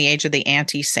living in the age of the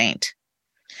anti-saint.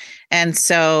 And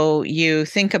so you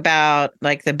think about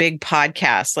like the big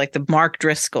podcasts, like the Mark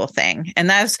Driscoll thing, and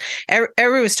that's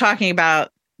everyone was talking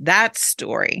about that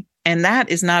story. And that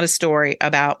is not a story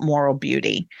about moral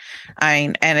beauty.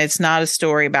 And it's not a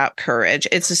story about courage.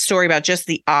 It's a story about just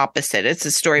the opposite. It's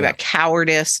a story about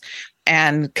cowardice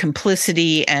and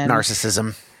complicity and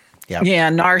narcissism. Yeah,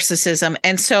 narcissism.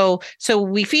 And so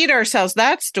we feed ourselves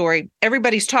that story.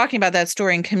 Everybody's talking about that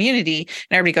story in community,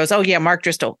 and everybody goes, "Oh yeah, Mark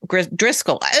Driscoll.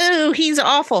 Oh, he's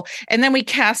awful." And then we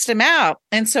cast him out.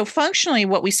 And so functionally,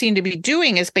 what we seem to be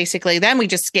doing is basically then we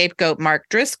just scapegoat Mark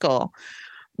Driscoll.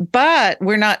 But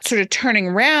we're not sort of turning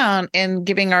around and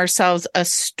giving ourselves a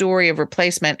story of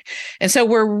replacement. And so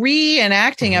we're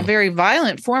reenacting a very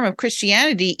violent form of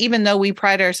Christianity, even though we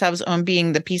pride ourselves on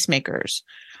being the peacemakers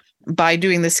by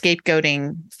doing the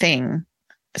scapegoating thing.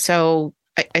 So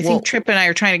I think Tripp and I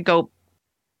are trying to go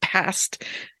past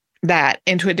that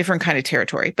into a different kind of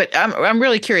territory. But I'm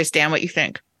really curious, Dan, what you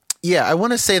think. Yeah, I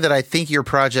want to say that I think your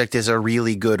project is a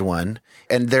really good one.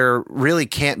 And there really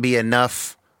can't be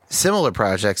enough similar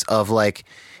projects of like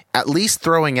at least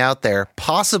throwing out there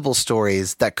possible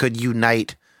stories that could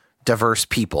unite diverse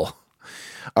people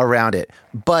around it.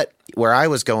 But where I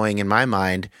was going in my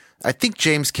mind, I think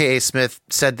James K.A. Smith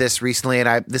said this recently,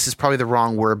 and this is probably the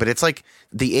wrong word, but it's like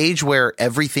the age where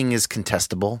everything is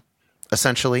contestable,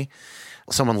 essentially.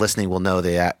 Someone listening will know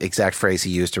the exact phrase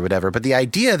he used or whatever. But the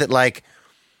idea that like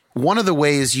one of the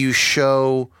ways you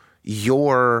show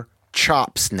your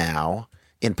chops now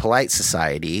in polite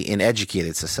society, in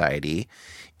educated society,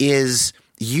 is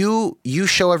you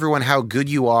show everyone how good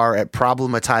you are at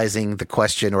problematizing the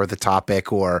question or the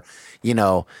topic, or, you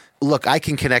know, look, I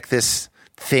can connect this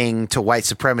thing to white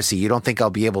supremacy. You don't think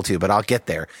I'll be able to, but I'll get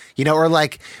there, you know, or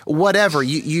like whatever.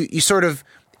 You sort of,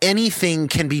 anything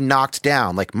can be knocked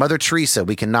down. Like Mother Teresa,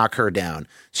 we can knock her down.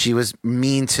 She was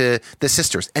mean to the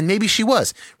sisters, and maybe she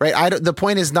was, right? The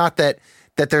point is not that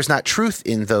there's not truth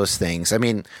in those things. I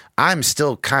mean, I'm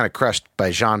still kind of crushed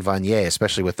by Jean Vanier,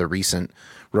 especially with the recent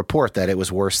report that it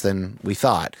was worse than we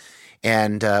thought,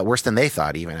 and worse than they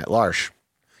thought even at L'Arche.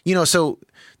 You know, so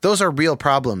those are real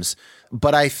problems.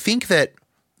 But I think that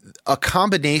a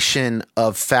combination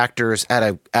of factors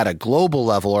at a global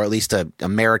level, or at least a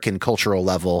American cultural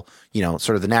level, you know,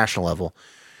 sort of the national level,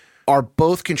 are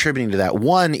both contributing to that.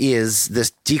 One is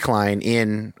this decline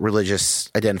in religious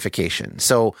identification.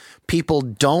 So people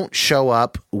don't show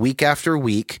up week after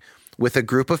week with a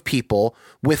group of people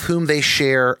with whom they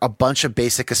share a bunch of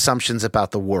basic assumptions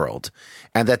about the world,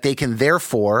 and that they can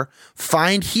therefore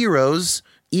find heroes,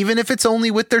 even if it's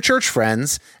only with their church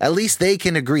friends. At least they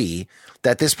can agree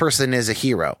that this person is a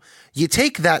hero. You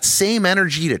take that same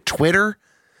energy to Twitter,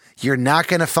 you're not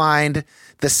going to find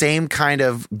the same kind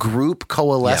of group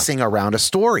coalescing around a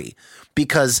story,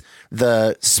 because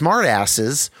the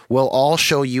smartasses will all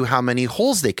show you how many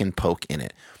holes they can poke in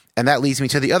it. And that leads me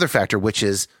to the other factor, which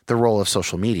is the role of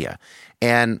social media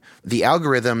and the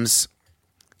algorithms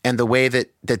and the way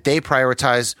that they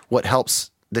prioritize what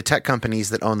helps the tech companies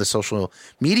that own the social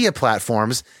media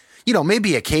platforms. You know,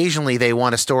 maybe occasionally they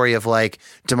want a story of like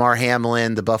Damar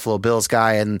Hamlin, the Buffalo Bills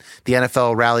guy, and the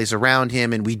NFL rallies around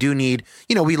him. And we do need,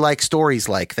 you know, we like stories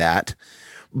like that.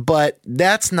 But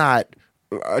that's not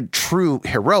a true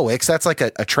heroics. That's like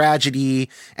a tragedy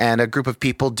and a group of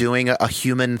people doing a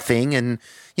human thing. And,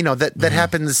 you know, that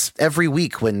happens every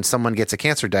week when someone gets a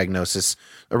cancer diagnosis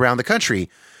around the country.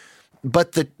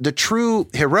 But the true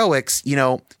heroics, you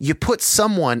know, you put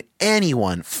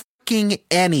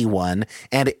anyone,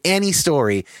 and any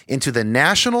story into the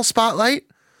national spotlight,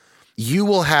 you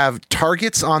will have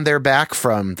targets on their back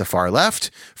from the far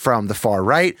left, from the far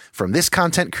right, from this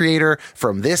content creator,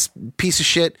 from this piece of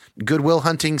shit Goodwill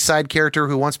Hunting side character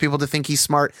who wants people to think he's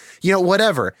smart, you know,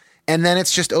 whatever. And then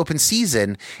it's just open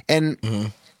season.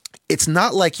 And it's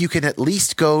not like you can at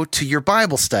least go to your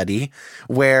Bible study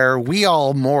where we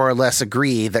all more or less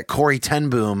agree that Corrie ten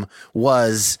Boom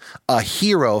was a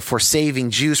hero for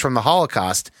saving Jews from the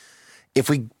Holocaust. If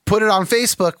we put it on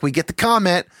Facebook, we get the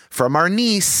comment from our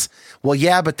niece, well,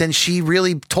 yeah, but then she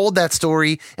really told that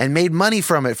story and made money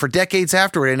from it for decades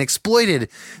afterward and exploited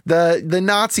the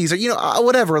Nazis, or, you know,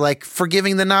 whatever, like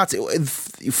forgiving the Nazis.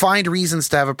 Find reasons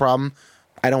to have a problem.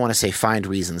 I don't want to say find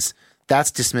reasons.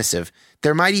 That's dismissive.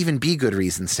 There might even be good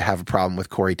reasons to have a problem with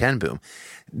Corrie ten Boom.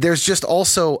 There's just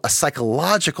also a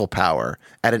psychological power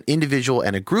at an individual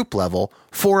and a group level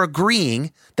for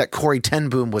agreeing that Corrie ten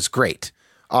Boom was great.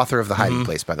 Author of The Hiding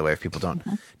Place, by the way, if people don't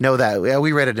know that. Yeah,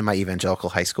 we read it in my evangelical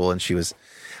high school, and she was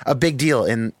a big deal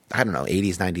in, I don't know,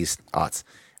 80s, 90s, aughts.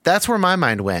 That's where my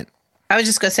mind went. I was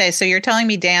just going to say, so you're telling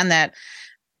me, Dan, that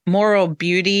moral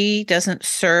beauty doesn't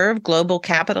serve global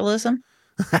capitalism?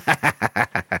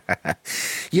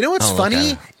 You know what's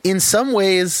funny? In some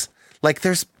ways, like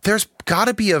there's got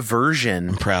to be a version.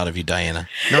 I'm proud of you, Diana.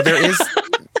 No, there is.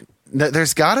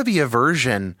 There's got to be a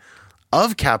version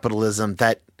of capitalism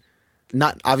that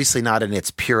obviously not in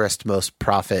its purest, most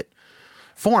profit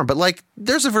form, but like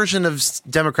there's a version of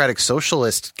democratic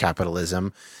socialist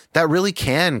capitalism that really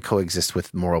can coexist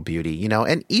with moral beauty, you know,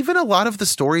 and even a lot of the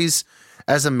stories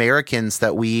as Americans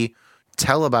that we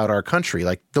tell about our country,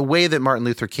 like the way that Martin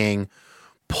Luther King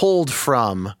pulled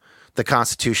from the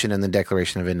Constitution and the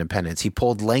Declaration of Independence. He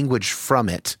pulled language from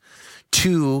it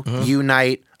to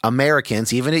unite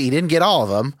Americans, even if he didn't get all of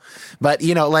them. But,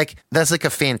 you know, like that's like a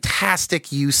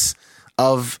fantastic use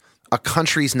of a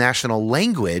country's national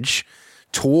language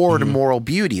toward moral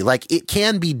beauty. Like it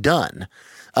can be done.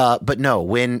 But no,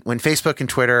 when Facebook and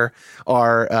Twitter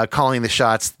are calling the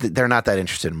shots, they're not that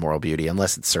interested in moral beauty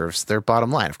unless it serves their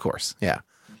bottom line, of course. Yeah.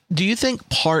 Do you think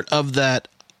part of that,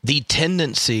 the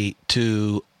tendency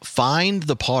to find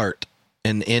the part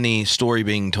in any story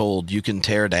being told you can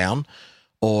tear down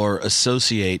or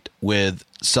associate with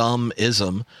some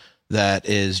ism that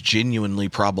is genuinely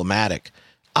problematic?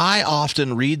 I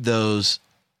often read those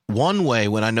one way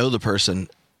when I know the person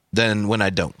than when I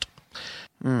don't.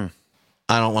 I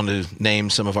don't want to name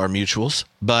some of our mutuals,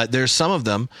 but there's some of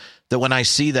them that when I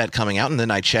see that coming out and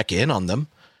then I check in on them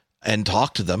and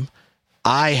talk to them,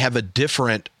 I have a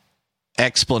different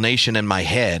explanation in my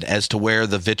head as to where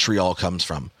the vitriol comes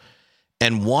from.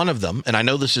 And one of them, and I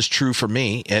know this is true for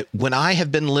me, when I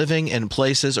have been living in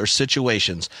places or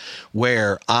situations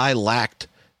where I lacked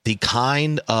the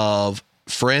kind of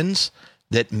friends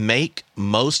that make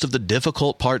most of the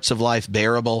difficult parts of life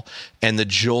bearable and the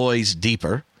joys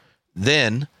deeper,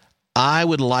 then I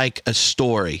would like a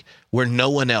story where no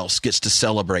one else gets to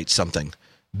celebrate something,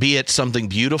 be it something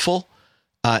beautiful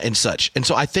and such. And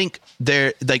so I think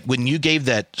there, like when you gave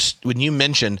that, when you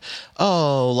mentioned,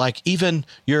 oh, like even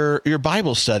your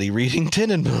Bible study reading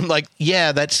Tenenbaum, like,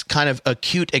 yeah, that's kind of a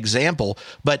cute example.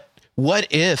 But what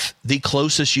if the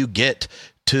closest you get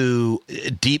to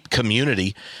deep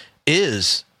community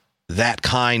is that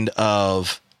kind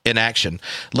of inaction?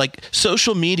 Like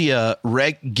social media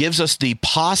gives us the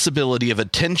possibility of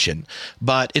attention,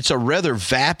 but it's a rather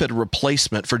vapid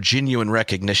replacement for genuine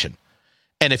recognition.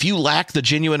 And if you lack the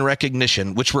genuine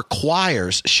recognition, which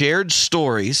requires shared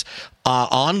stories,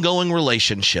 ongoing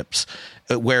relationships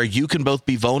where you can both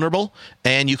be vulnerable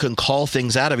and you can call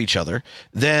things out of each other,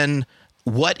 then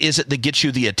what is it that gets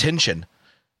you the attention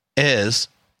is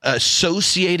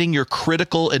associating your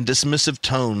critical and dismissive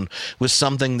tone with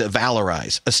something that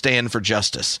valorizes a stand for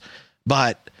justice.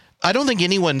 But I don't think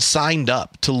anyone signed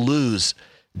up to lose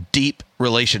deep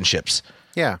relationships.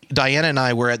 Yeah. Diana and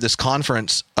I were at this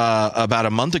conference about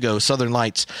a month ago, Southern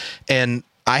Lights, and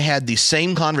I had the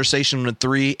same conversation with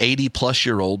 3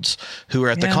 80-plus-year-olds who were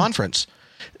at the conference.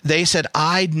 They said,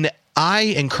 I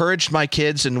encouraged my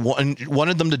kids and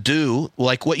wanted them to do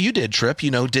like what you did, Tripp,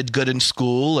 you know, did good in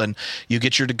school and you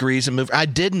get your degrees and move. I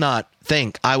did not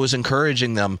think I was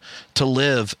encouraging them to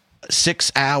live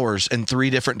 6 hours in 3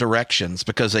 different directions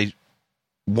because they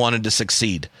wanted to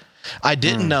succeed. I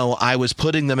didn't know I was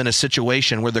putting them in a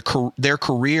situation where their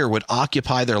career would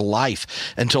occupy their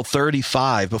life until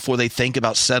 35 before they think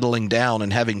about settling down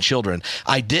and having children.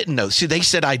 I didn't know. See, they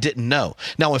said I didn't know.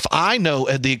 Now, if I know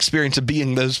the experience of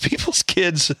being those people's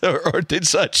kids or did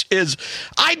such is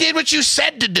I did what you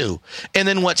said to do. And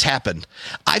then what's happened?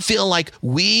 I feel like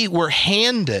we were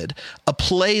handed a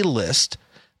playlist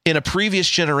in a previous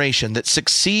generation that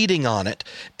succeeding on it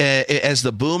as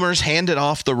the boomers handed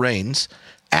off the reins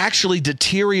actually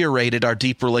deteriorated our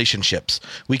deep relationships.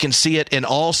 We can see it in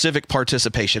all civic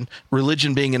participation,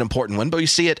 religion being an important one, but we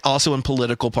see it also in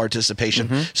political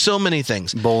participation. So many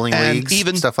things. Bowling leagues,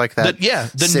 even stuff like that.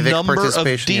 The civic number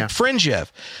of deep friends you have.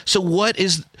 So what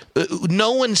is,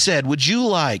 no one said, would you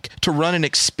like to run an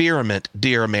experiment,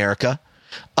 dear America,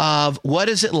 of what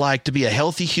is it like to be a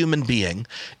healthy human being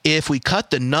if we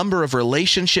cut the number of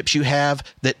relationships you have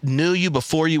that knew you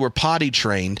before you were potty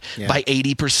trained by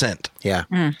 80%? Yeah.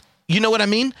 You know what I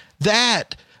mean?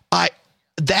 That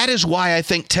is why I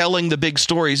think telling the big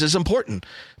stories is important,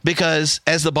 because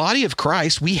as the body of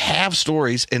Christ, we have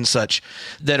stories and such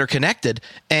that are connected.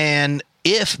 And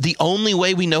if the only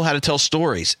way we know how to tell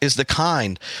stories is the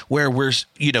kind where we're,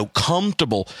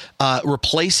 comfortable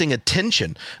replacing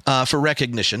attention for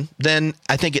recognition, then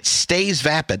I think it stays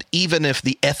vapid, even if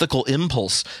the ethical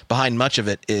impulse behind much of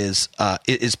it is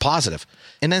positive.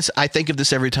 And I think of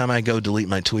this every time I go delete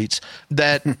my tweets,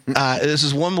 that this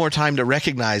is one more time to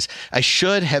recognize I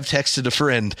should have texted a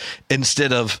friend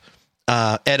instead of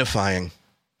edifying.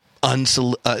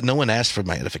 No one asked for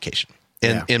my edification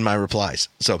in my replies.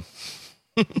 So,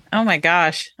 oh my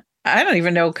gosh, I don't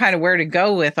even know kind of where to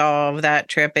go with all of that,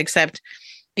 Trip, except,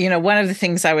 one of the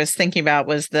things I was thinking about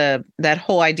was that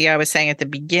whole idea I was saying at the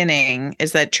beginning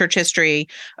is that church history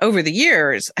over the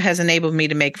years has enabled me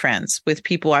to make friends with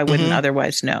people I wouldn't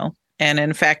otherwise know. And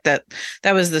in fact, that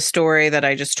was the story that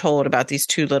I just told about these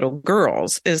two little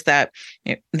girls, is that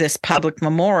this public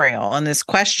memorial and this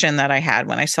question that I had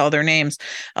when I saw their names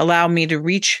allowed me to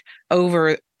reach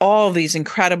over all these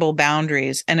incredible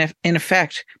boundaries and in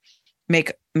effect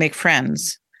make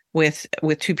friends with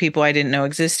two people I didn't know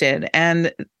existed.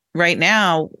 And right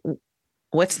now,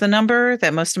 what's the number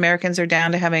that most Americans are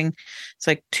down to having? It's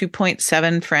like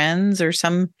 2.7 friends or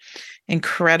some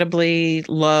incredibly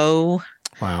low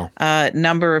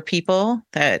number of people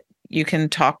that you can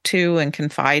talk to and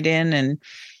confide in and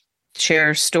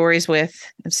share stories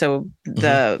with. And so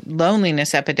the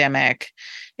loneliness epidemic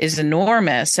is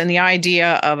enormous. And the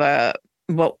idea of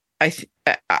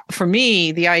for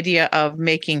me, the idea of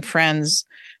making friends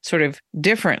sort of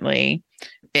differently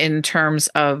in terms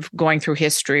of going through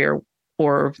history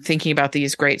or thinking about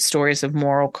these great stories of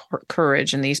moral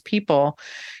courage in these people,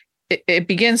 it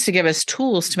begins to give us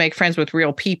tools to make friends with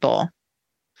real people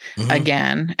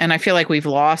again. And I feel like we've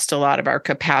lost a lot of our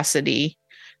capacity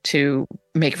to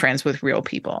make friends with real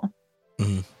people.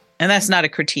 And that's not a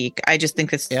critique. I just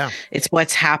think it's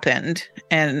what's happened.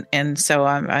 And so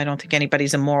I don't think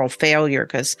anybody's a moral failure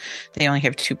because they only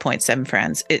have 2.7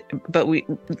 friends. But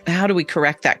how do we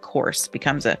correct that course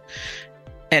becomes and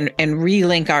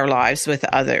relink our lives with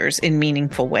others in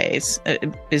meaningful ways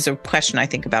is a question I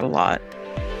think about a lot.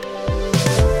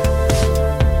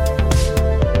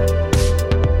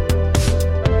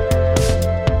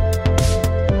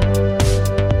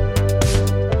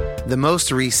 The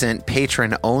most recent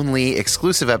patron-only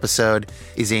exclusive episode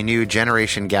is a new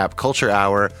Generation Gap Culture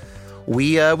Hour.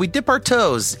 We dip our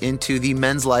toes into the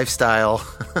men's lifestyle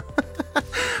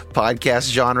podcast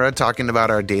genre, talking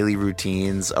about our daily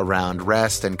routines around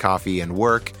rest and coffee and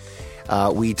work.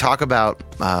 We talk about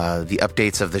the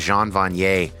updates of the Jean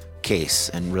Vanier case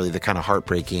and really the kind of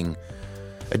heartbreaking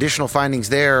additional findings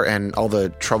there and all the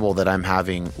trouble that I'm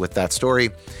having with that story.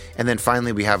 And then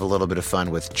finally, we have a little bit of fun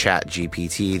with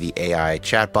ChatGPT, the AI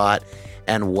chatbot,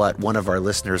 and what one of our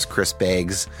listeners, Chris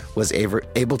Beggs, was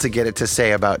able to get it to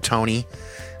say about Tony.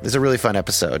 It's a really fun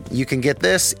episode. You can get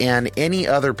this and any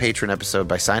other patron episode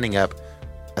by signing up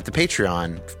at the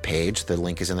Patreon page. The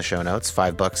link is in the show notes,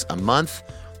 $5 a month.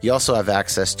 You also have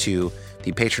access to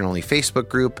the patron-only Facebook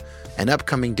group, an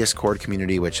upcoming Discord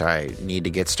community, which I need to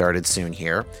get started soon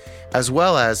here, as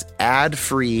well as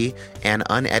ad-free and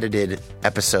unedited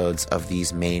episodes of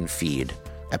these main feed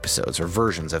episodes, or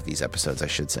versions of these episodes, I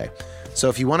should say. So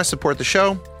if you want to support the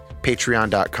show,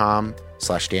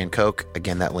 patreon.com/Dan Koch.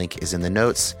 Again, that link is in the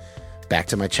notes. Back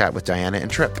to my chat with Diana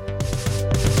and Trip.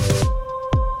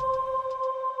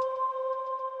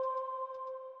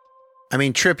 I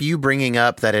mean, Trip, you bringing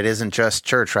up that it isn't just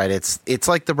church, right? It's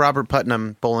like the Robert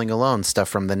Putnam Bowling Alone stuff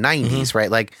from the 90s, right?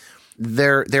 Like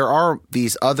there are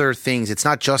these other things. It's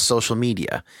not just social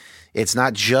media. It's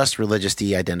not just religious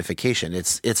de-identification.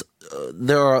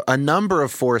 There are a number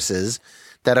of forces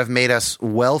that have made us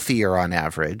wealthier on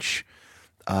average,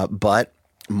 but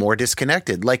more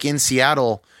disconnected. Like in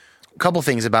Seattle, a couple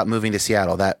things about moving to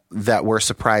Seattle that were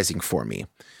surprising for me.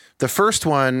 The first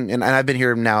one, and I've been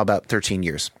here now about 13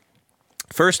 years.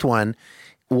 First one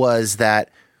was that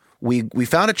we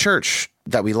found a church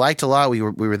that we liked a lot. We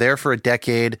were there for a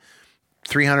decade,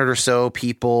 300 or so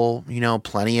people,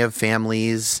 plenty of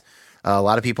families, a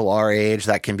lot of people our age.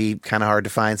 That can be kind of hard to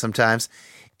find sometimes.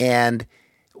 And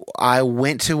I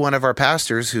went to one of our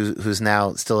pastors who's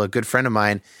now still a good friend of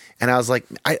mine. And I was like,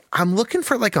 I'm looking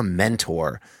for like a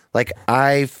mentor. Like,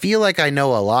 I feel like I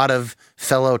know a lot of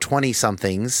fellow 20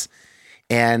 somethings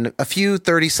and a few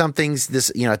 30 somethings,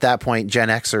 at that point, Gen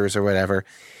Xers or whatever.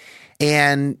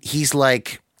 And he's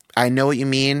like, I know what you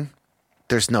mean.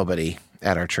 There's nobody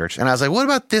at our church. And I was like, what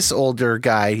about this older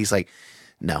guy? He's like,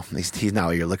 no, he's not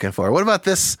what you're looking for. What about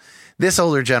this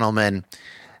older gentleman?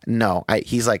 No,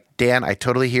 he's like, Dan, I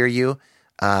totally hear you.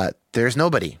 There's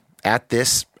nobody at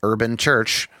this urban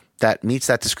church that meets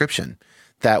that description.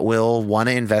 that will want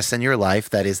to invest in your life,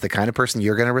 that is the kind of person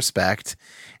you're going to respect.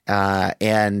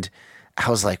 And I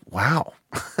was like, wow,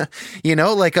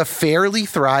 like a fairly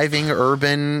thriving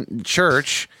urban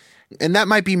church. And that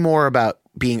might be more about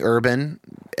being urban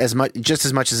just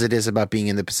as much as it is about being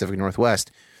in the Pacific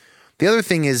Northwest. The other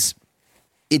thing is,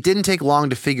 it didn't take long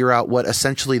to figure out what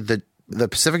essentially the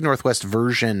Pacific Northwest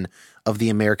version of the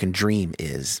American dream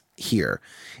is here.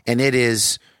 And it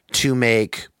is to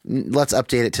make, let's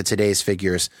update it to today's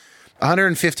figures,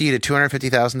 $150,000 to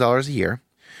 $250,000 a year,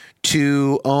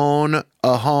 to own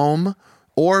a home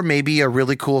or maybe a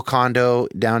really cool condo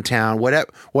downtown,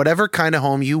 whatever kind of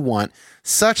home you want,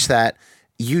 such that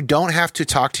you don't have to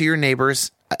talk to your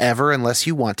neighbors ever unless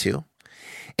you want to.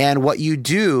 And what you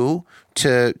do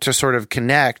to sort of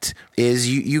connect is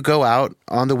you go out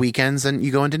on the weekends and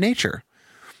you go into nature.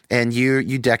 And you're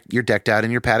decked out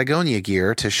in your Patagonia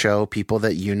gear to show people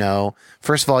that,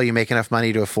 first of all, you make enough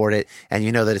money to afford it, and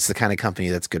you know that it's the kind of company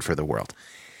that's good for the world.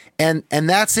 And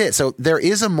that's it. So there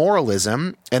is a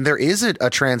moralism, and there is a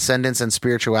transcendence and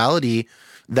spirituality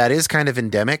that is kind of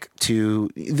endemic to,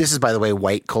 this is, by the way,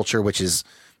 white culture, which is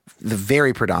the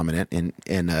very predominant in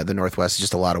the Northwest.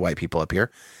 Just a lot of white people up here.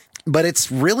 But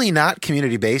it's really not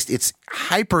community-based. It's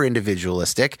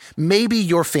hyper-individualistic. Maybe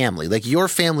your family, like your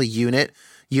family unit,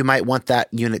 you might want that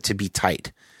unit to be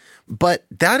tight. But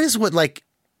that is what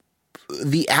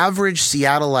the average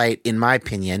Seattleite, in my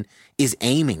opinion, is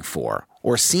aiming for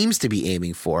or seems to be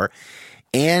aiming for.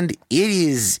 And it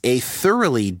is a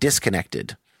thoroughly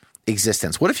disconnected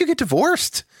existence. What if you get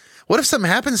divorced? What if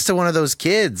something happens to one of those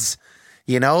kids?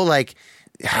 Yeah.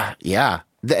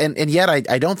 And yet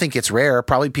I don't think it's rare.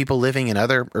 Probably people living in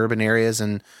other urban areas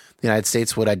in the United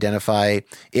States would identify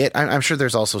it. I'm sure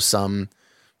there's also some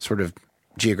sort of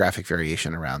geographic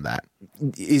variation around that.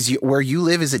 Where you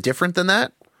live, is it different than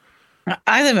that?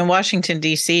 I live in Washington,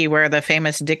 D.C., where the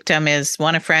famous dictum is,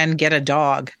 want a friend, get a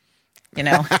dog,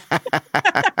 Yeah.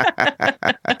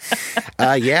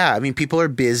 I mean, people are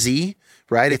busy,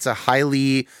 right? It's a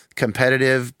highly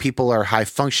competitive, people are high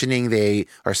functioning. They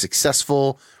are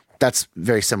successful. That's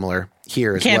very similar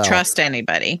here as well. Can't trust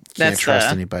anybody. Can't trust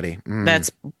anybody.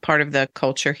 That's part of the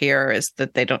culture here, is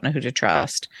that they don't know who to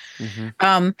trust.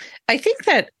 Mm-hmm. I think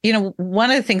that, one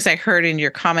of the things I heard in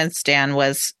your comments, Dan,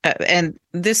 was, and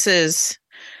this is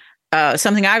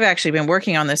something I've actually been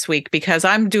working on this week, because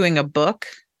I'm doing a book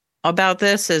about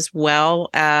this as well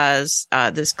as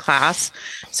this class.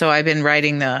 So I've been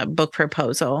writing the book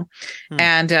proposal.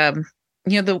 And,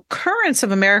 the currents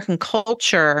of American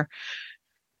culture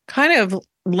kind of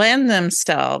lend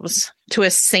themselves to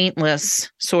a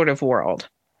saintless sort of world.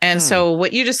 And so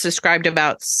what you just described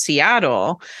about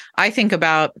Seattle, I think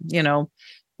about,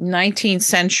 19th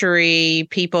century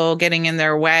people getting in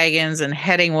their wagons and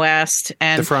heading west,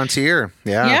 and the frontier.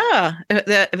 Yeah.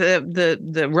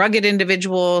 The rugged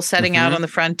individual setting out on the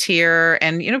frontier,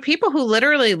 and, people who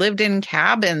literally lived in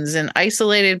cabins in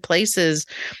isolated places,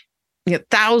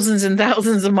 thousands and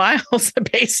thousands of miles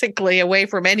basically away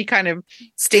from any kind of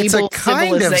stable civilization. It's a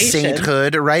kind of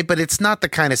sainthood, right? But it's not the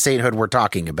kind of sainthood we're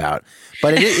talking about.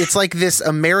 But it's like this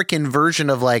American version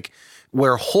of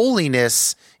where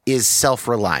holiness is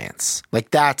self-reliance.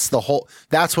 That's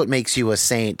what makes you a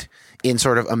saint in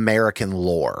sort of American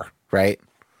lore, right?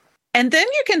 And then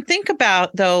you can think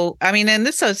about, though, I mean, and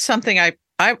this is something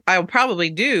I'll probably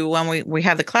do when we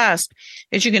have the class,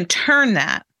 is you can turn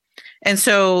that. And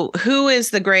so who is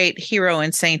the great hero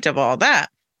and saint of all that?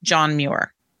 John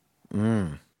Muir.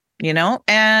 And he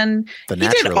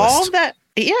did all that.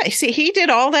 Yeah. See, he did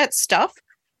all that stuff.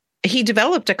 He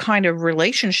developed a kind of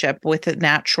relationship with the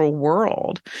natural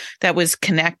world that was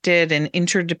connected and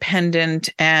interdependent,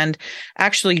 and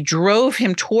actually drove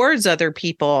him towards other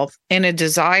people in a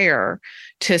desire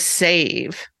to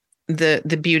save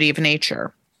the beauty of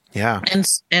nature. Yeah.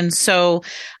 And so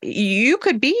you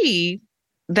could be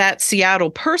that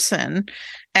Seattle person,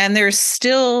 and there's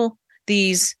still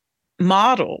these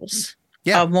models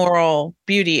of moral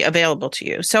beauty available to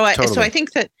you. So I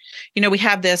think that, we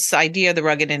have this idea of the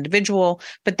rugged individual,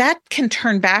 but that can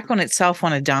turn back on itself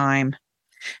on a dime.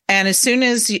 And as soon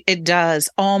as it does,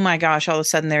 oh my gosh, all of a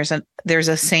sudden there's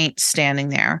a saint standing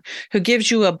there who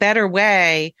gives you a better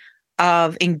way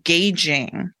of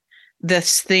engaging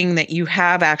this thing that you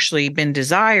have actually been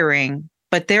desiring,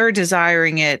 but they're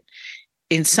desiring it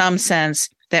in some sense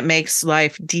that makes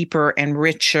life deeper and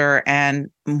richer and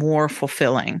more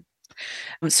fulfilling.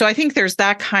 So I think there's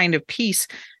that kind of piece.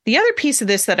 The other piece of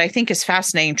this that I think is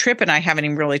fascinating, Tripp and I haven't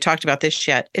even really talked about this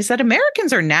yet, is that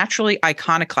Americans are naturally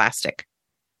iconoclastic.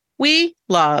 We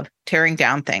love tearing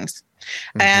down things.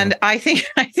 And I think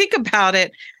about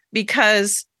it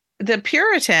because the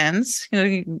Puritans,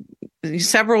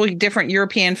 several different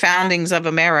European foundings of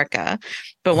America,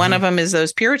 but one of them is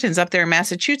those Puritans up there in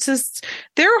Massachusetts.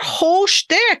 Their whole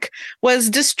shtick was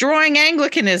destroying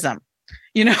Anglicanism,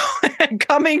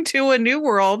 coming to a new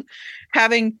world,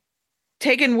 having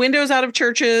taken windows out of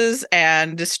churches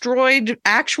and destroyed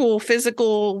actual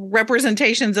physical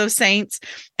representations of saints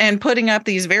and putting up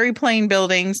these very plain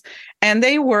buildings. And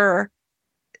they were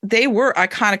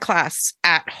iconoclasts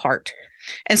at heart.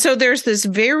 And so there's this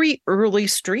very early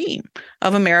stream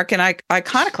of American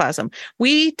iconoclasm.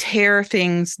 We tear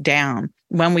things down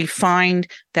when we find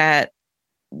that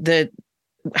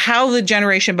how the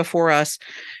generation before us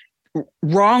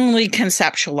wrongly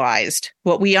conceptualized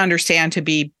what we understand to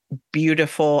be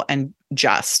beautiful and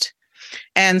just.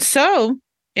 And so,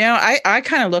 I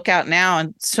kind of look out now,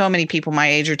 and so many people my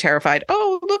age are terrified.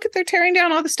 Oh, look they're tearing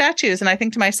down all the statues. And I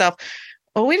think to myself,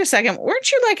 oh, wait a second. Weren't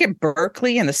you like at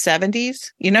Berkeley in the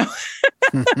 70s?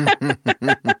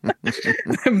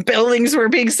 Buildings were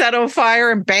being set on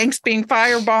fire and banks being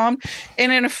firebombed.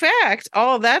 And in effect,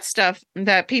 all of that stuff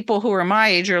that people who are my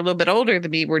age or a little bit older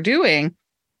than me were doing,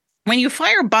 when you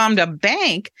firebombed a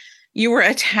bank, you were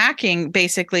attacking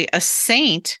basically a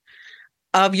saint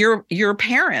of your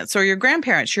parents or your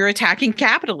grandparents. You're attacking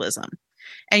capitalism.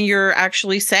 And you're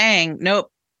actually saying, nope,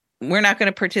 we're not going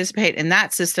to participate in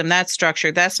that system, that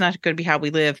structure. That's not going to be how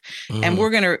we live. And we're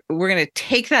going to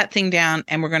take that thing down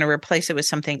and we're going to replace it with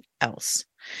something else.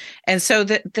 And so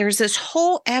there's this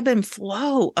whole ebb and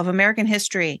flow of American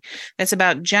history that's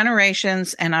about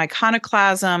generations and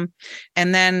iconoclasm.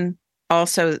 And then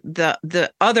also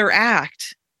the other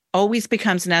act always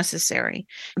becomes necessary.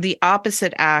 The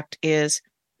opposite act is,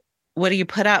 what do you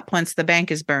put up once the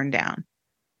bank is burned down?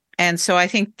 And so I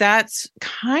think that's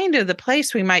kind of the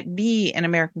place we might be in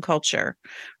American culture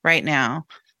right now.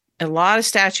 A lot of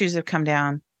statues have come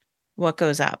down. What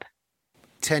goes up?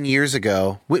 10 years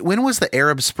ago. When was the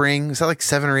Arab Spring? Is that like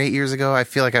 7 or 8 years ago? I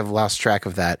feel like I've lost track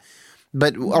of that.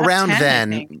 But around 10,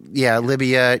 then,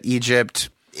 Libya, Egypt.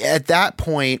 At that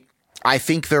point, I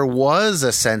think there was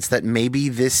a sense that maybe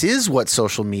this is what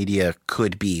social media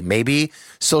could be. Maybe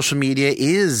social media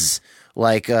is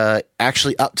like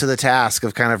actually up to the task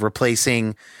of kind of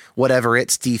replacing whatever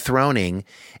it's dethroning.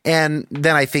 And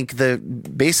then I think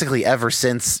basically ever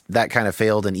since that kind of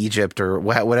failed in Egypt or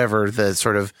whatever the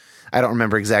sort of, I don't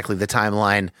remember exactly the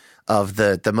timeline of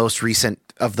the most recent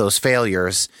of those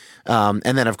failures. And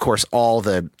then of course all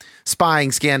the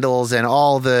spying scandals and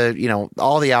all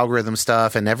the algorithm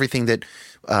stuff and everything that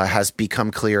has become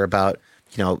clear about,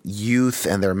 youth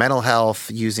and their mental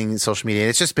health using social media.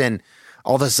 It's just been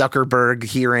all the Zuckerberg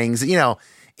hearings,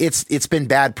 it's been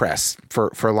bad press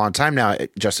for a long time now,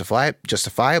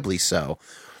 justifiably so.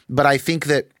 But I think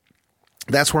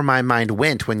that's where my mind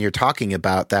went when you're talking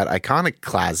about that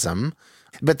iconoclasm,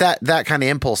 but that kind of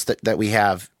impulse that we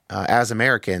have as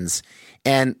Americans.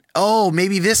 And,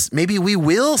 maybe we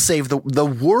will save the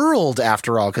world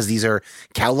after all, because these are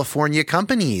California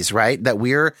companies, right, that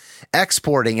we're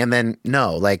exporting. And then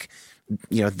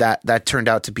that turned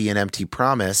out to be an empty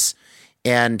promise.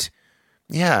 And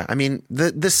yeah, I mean,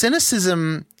 the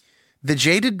cynicism, the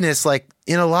jadedness, like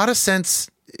in a lot of sense,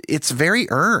 it's very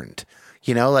earned,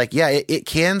 it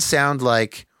can sound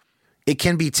like it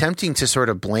can be tempting to sort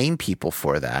of blame people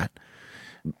for that,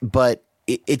 but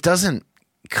it doesn't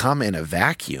come in a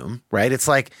vacuum, right? It's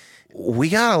like, we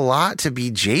got a lot to be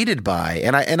jaded by.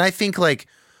 And I think like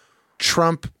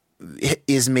Trump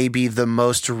is maybe the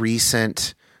most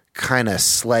recent kind of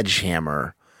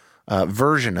sledgehammer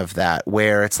version of that,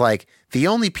 where it's like the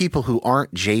only people who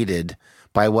aren't jaded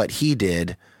by what he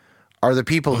did are the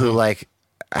people who like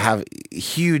have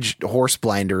huge horse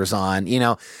blinders on,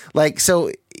 so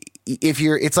if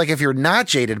you're not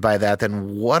jaded by that,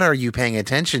 then what are you paying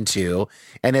attention to?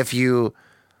 And if you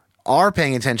are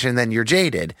paying attention, then you're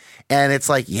jaded. And it's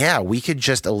like, we could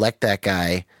just elect that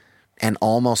guy, and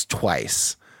almost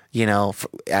twice,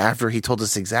 after he told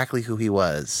us exactly who he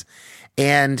was.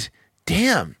 And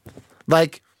damn,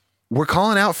 like, we're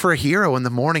calling out for a hero in the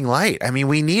morning light. I mean,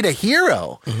 we need a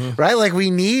hero, right? Like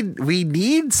we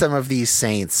need some of these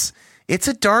saints. It's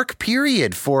a dark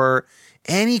period for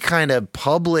any kind of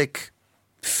public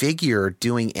figure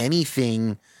doing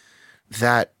anything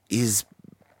that is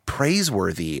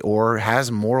praiseworthy or has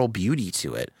moral beauty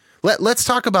to it. Let's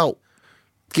talk about,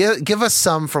 give us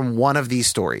some from one of these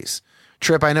stories.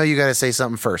 Trip, I know you got to say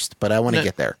something first, but I want to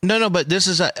get there. No, but this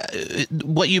is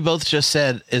what you both just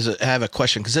said I have a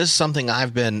question, because this is something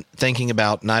I've been thinking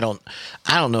about, and I don't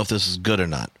know if this is good or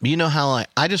not. You know how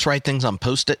I just write things on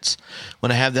Post-its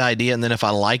when I have the idea, and then if I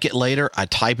like it later, I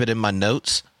type it in my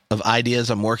notes of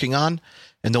ideas I'm working on.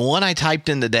 And the one I typed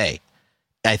in today,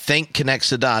 I think connects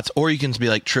the dots, or you can be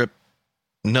like, Trip,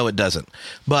 no, it doesn't.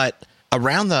 But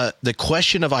around the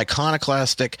question of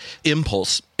iconoclastic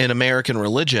impulse in American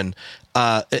religion,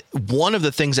 one of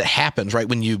the things that happens, right,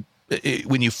 when you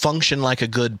function like a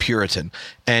good Puritan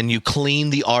and you clean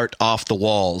the art off the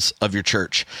walls of your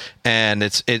church, and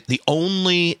the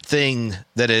only thing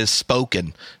that is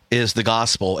spoken is the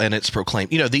gospel and it's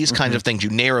proclaimed, these kinds of things you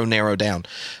narrow down,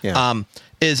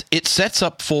 is it sets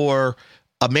up for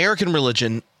American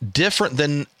religion different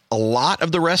than a lot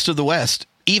of the rest of the West,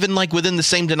 even like within the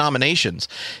same denominations,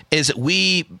 is that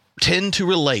we tend to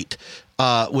relate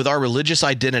with our religious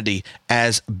identity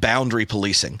as boundary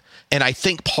policing. And I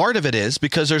think part of it is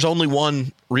because there's only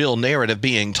one real narrative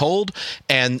being told,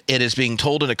 and it is being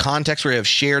told in a context where you have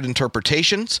shared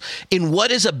interpretations. In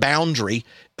what is a boundary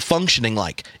functioning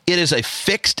like? It is a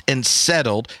fixed and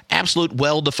settled, absolute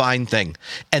well-defined thing.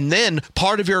 And then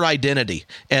part of your identity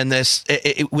and this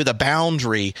with a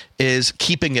boundary is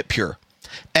keeping it pure.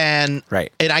 And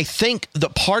I think the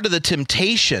part of the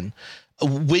temptation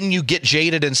when you get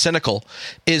jaded and cynical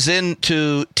is in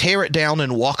to tear it down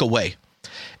and walk away.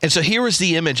 And so here was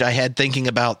the image I had thinking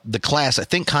about the class, I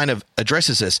think kind of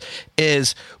addresses this,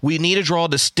 is we need to draw a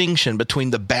distinction between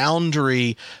the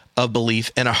boundary of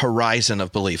belief and a horizon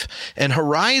of belief. And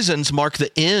horizons mark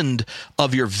the end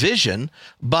of your vision,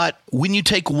 but when you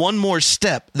take one more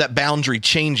step, that boundary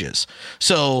changes.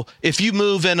 So if you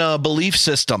move in a belief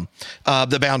system,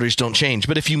 the boundaries don't change.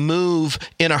 But if you move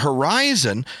in a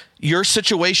horizon, your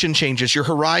situation changes, your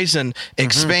horizon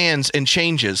expands and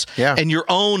changes, and your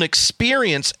own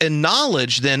experience and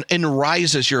knowledge then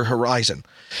enrises your horizon.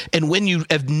 And when you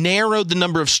have narrowed the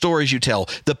number of stories you tell,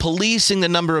 the policing the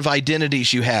number of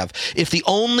identities you have, if the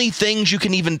only things you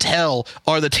can even tell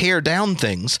are the tear down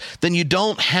things, then you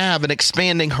don't have an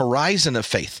expanding horizon of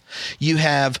faith. You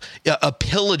have a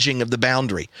pillaging of the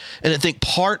boundary. And I think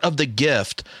part of the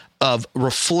gift of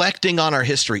reflecting on our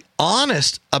history,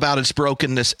 honest about its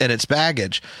brokenness and its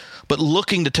baggage, but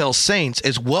looking to tell saints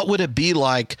is what would it be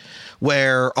like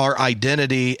where our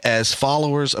identity as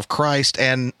followers of Christ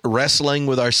and wrestling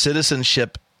with our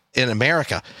citizenship in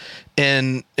America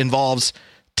and involves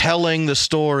telling the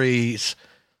stories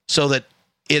so that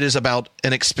it is about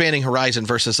an expanding horizon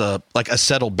versus a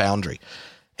settled boundary.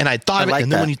 And I thought of it,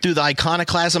 and then when you threw the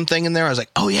iconoclasm thing in there, I was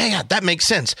like, oh, yeah, that makes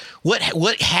sense. What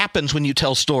happens when you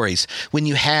tell stories, when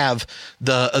you have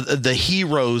the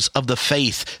heroes of the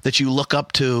faith that you look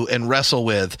up to and wrestle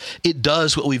with? It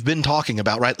does what we've been talking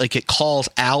about, right? Like it calls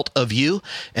out of you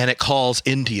and it calls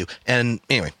into you. And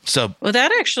anyway, so. Well,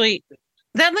 that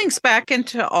links back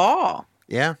into awe.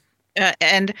 Yeah.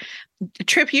 And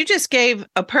Trip, you just gave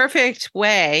a perfect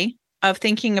way of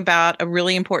thinking about a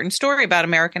really important story about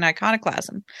American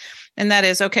iconoclasm. And that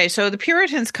is, okay, so the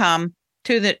Puritans come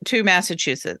to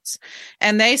Massachusetts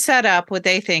and they set up what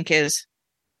they think is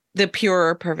the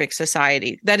pure, perfect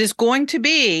society that is going to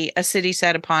be a city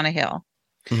set upon a hill.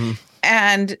 Mm-hmm.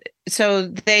 And so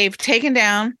they've taken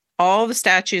down all the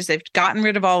statues. They've gotten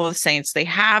rid of all of the saints. They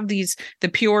have the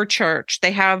pure church.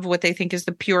 They have what they think is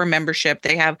the pure membership.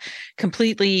 They have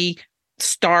completely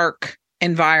stark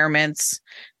environments.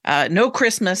 No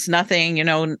Christmas, nothing,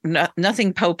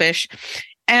 nothing popish.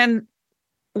 And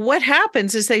what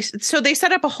happens is they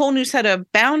set up a whole new set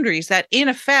of boundaries that in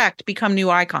effect become new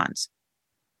icons.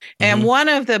 Mm-hmm. And one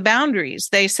of the boundaries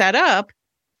they set up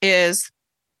is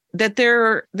that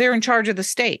they're in charge of the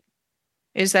state,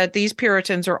 is that these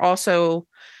Puritans are also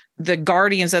the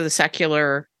guardians of the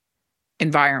secular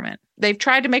environment. They've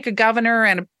tried to make a governor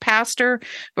and a pastor,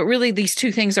 but really these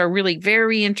two things are really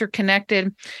very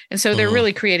interconnected. And so they're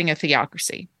really creating a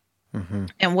theocracy. Mm-hmm.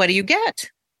 And what do you get?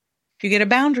 You get a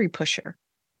boundary pusher.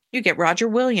 You get Roger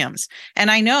Williams. And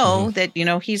I know that,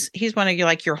 he's one of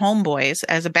your homeboys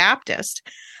as a Baptist.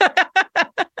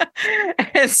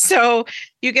 And so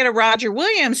you get a Roger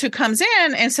Williams who comes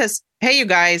in and says, hey, you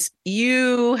guys,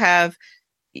 you've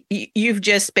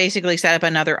just basically set up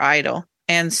another idol.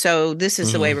 And so this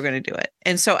is the way we're going to do it.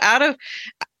 And so out of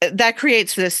that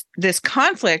creates this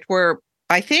conflict where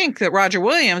I think that Roger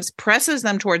Williams presses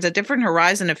them towards a different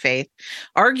horizon of faith,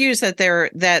 argues that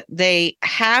they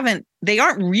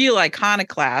aren't real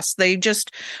iconoclasts. They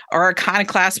just are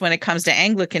iconoclasts when it comes to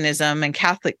Anglicanism and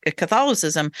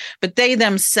Catholicism, but they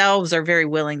themselves are very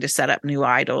willing to set up new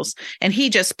idols. And he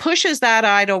just pushes that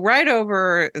idol right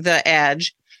over the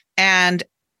edge, and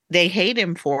they hate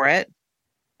him for it.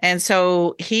 And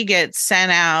so he gets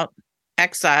sent out,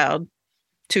 exiled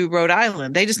to Rhode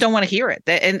Island. They just don't want to hear it.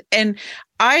 And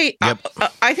I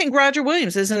think Roger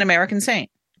Williams is an American saint.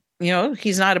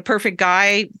 He's not a perfect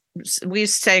guy. we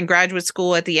used to say in graduate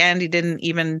school at the end, he didn't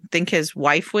even think his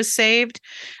wife was saved.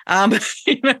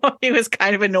 He was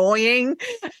kind of annoying,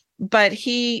 but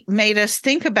he made us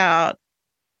think about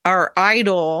our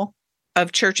idol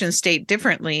of church and state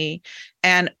differently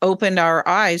and opened our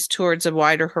eyes towards a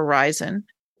wider horizon.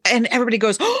 And everybody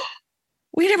goes, "Oh,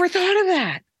 we never thought of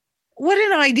that. What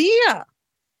an idea."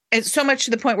 It's so much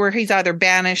to the point where he's either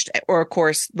banished or, of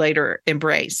course, later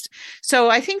embraced. So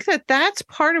I think that that's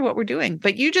part of what we're doing.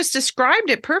 But you just described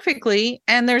it perfectly,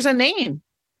 and there's a name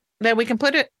that we can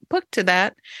put to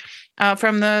that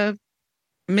from the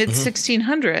mid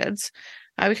 1600s,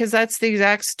 because that's the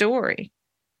exact story.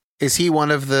 Is he one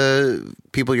of the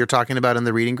people you're talking about in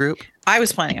the reading group? I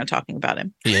was planning on talking about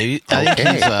him. Yeah, I think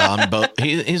he's on both.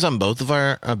 He's on both of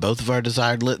our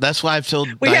desired list. That's why I've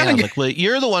told Diane, I was like, "Well,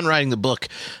 you're the one writing the book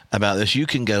about this. You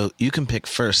can go. You can pick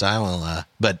first. I will."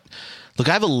 But look,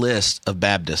 I have a list of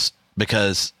Baptists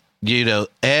because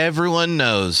everyone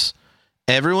knows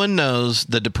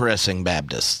the depressing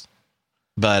Baptists.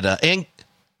 But and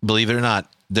believe it or not,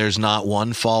 there's not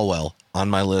one Falwell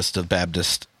on my list of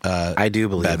Baptist. I do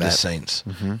believe Baptist that. saints.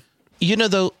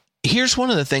 Though, here's one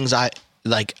of the things I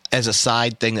like as a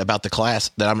side thing about the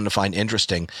class that I'm going to find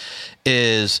interesting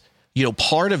is,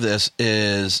 part of this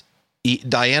is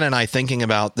Diana and I thinking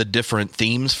about the different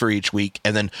themes for each week,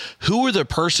 and then who are the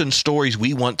person stories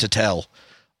we want to tell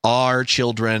our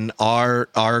children,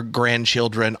 our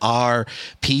grandchildren, our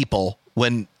people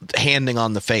when handing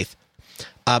on the faith.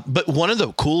 But one of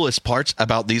the coolest parts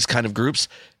about these kind of groups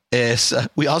is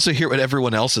we also hear what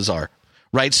everyone else's are,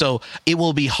 right? So it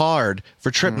will be hard for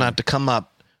Trip not to come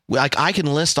up. Like I can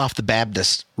list off the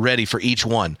Baptists ready for each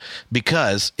one,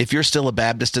 because if you're still a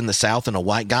Baptist in the South and a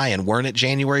white guy and weren't at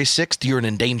January 6th, you're an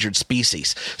endangered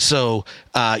species. So,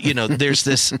 there's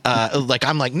this,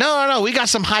 I'm like, no, we got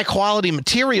some high quality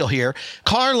material here.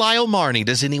 Carlisle Marney.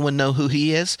 Does anyone know who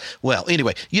he is? Well,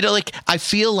 anyway, I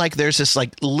feel like there's this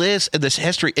list, this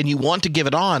history, and you want to give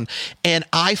it on. And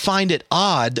I find it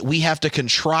odd that we have to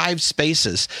contrive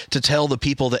spaces to tell the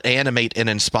people that animate and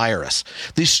inspire us.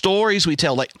 These stories we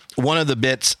tell, like one of the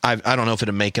bits, I don't know if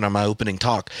it'll make it on my opening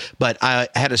talk, but I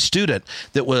had a student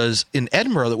that was in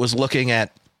Edinburgh that was looking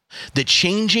at the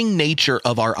changing nature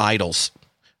of our idols,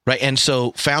 right? And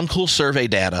so found cool survey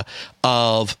data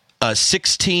of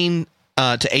 16 to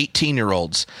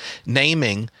 18-year-olds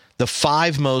naming the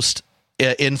 5 most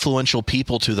influential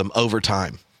people to them over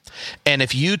time. And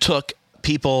if you took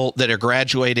people that are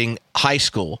graduating high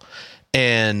school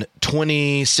in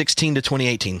 2016 to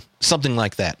 2018, something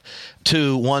like that,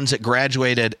 to ones that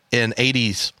graduated in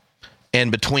 80s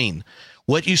and between,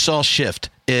 what you saw shift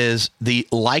is the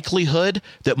likelihood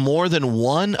that more than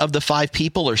one of the 5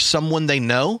 people or someone they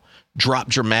know dropped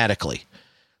dramatically.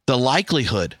 The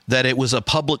likelihood that it was a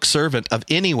public servant of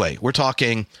any way, we're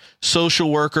talking social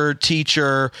worker,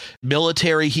 teacher,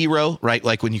 military hero, right?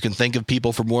 Like when you can think of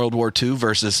people from World War II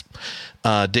versus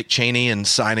Dick Cheney and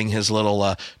signing his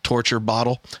little torture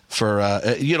bottle for,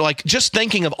 just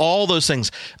thinking of all those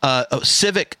things,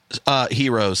 civic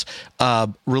heroes,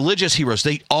 religious heroes,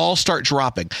 they all start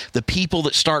dropping. The people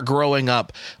that start growing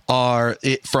up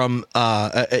is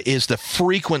the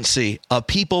frequency of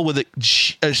people with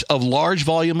a large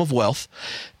volume of wealth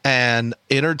and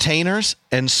entertainers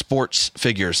and sports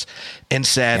figures. And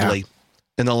sadly,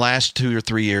 in the last 2 or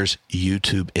 3 years,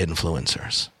 YouTube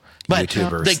influencers. But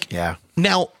YouTubers,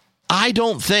 Now, I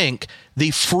don't think the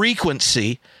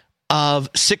frequency of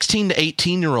 16 to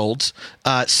 18-year-olds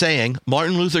saying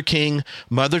Martin Luther King,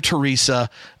 Mother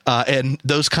Teresa, and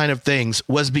those kind of things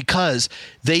was because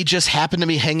they just happened to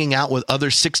be hanging out with other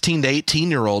 16 to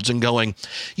 18-year-olds and going,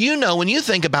 when you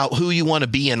think about who you want to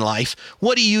be in life,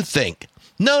 what do you think?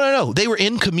 No. They were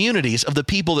in communities of the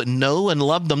people that know and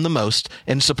love them the most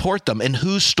and support them. And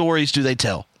whose stories do they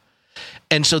tell?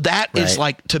 And so that is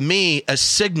to me, a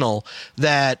signal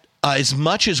that as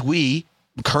much as we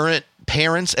current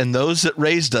parents and those that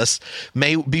raised us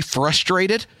may be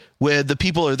frustrated with the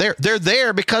people who are there, they're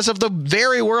there because of the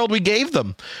very world we gave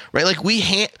them, right? Like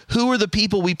who are the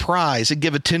people we prize and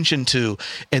give attention to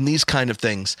and these kind of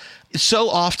things. So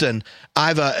often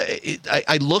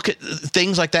I look at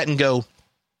things like that and go,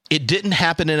 it didn't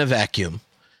happen in a vacuum.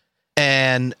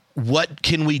 And what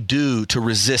can we do to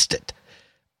resist it?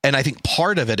 And I think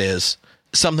part of it is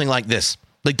something like this.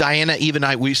 Like Diana, even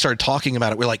we started talking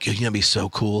about it. We're like, it'd be so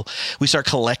cool. We start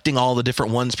collecting all the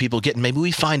different ones people get. And maybe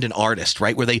we find an artist,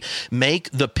 right? Where they make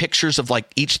the pictures of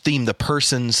like each theme, the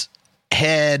person's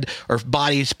head or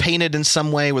bodies painted in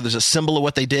some way where there's a symbol of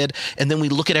what they did. And then we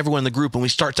look at everyone in the group and we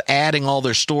start to adding all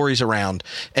their stories around.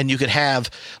 And you could have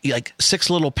like 6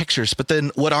 little pictures, but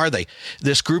then what are they?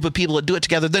 This group of people that do it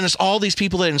together. Then it's all these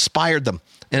people that inspired them.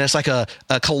 And it's like a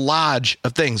collage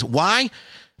of things. Why?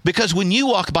 Because when you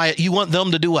walk by it, you want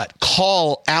them to do what?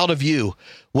 Call out of you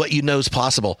what you know is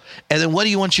possible. And then what do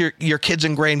you want your kids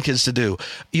and grandkids to do?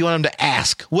 You want them to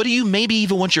ask. What do you maybe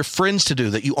even want your friends to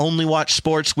do that you only watch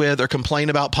sports with or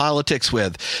complain about politics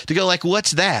with? To go like,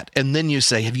 what's that? And then you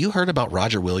say, have you heard about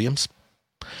Roger Williams?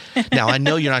 Now, I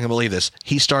know you're not going to believe this.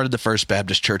 He started the First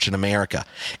Baptist Church in America.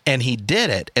 And he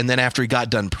did it. And then after he got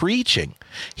done preaching,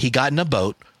 he got in a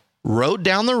boat, rowed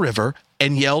down the river,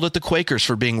 and yelled at the Quakers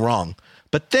for being wrong.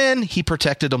 But then he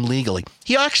protected them legally.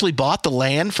 He actually bought the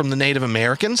land from the Native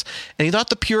Americans, and he thought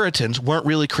the Puritans weren't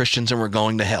really Christians and were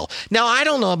going to hell. Now, I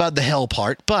don't know about the hell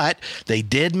part, but they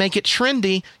did make it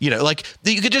trendy. Like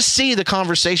you could just see the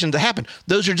conversations that happen.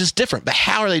 Those are just different. But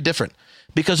how are they different?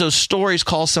 Because those stories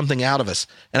call something out of us.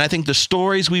 And I think the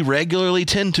stories we regularly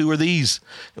tend to are these.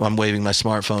 I'm waving my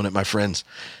smartphone at my friends.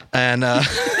 And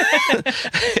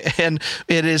and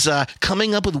it is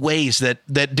coming up with ways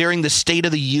that during the State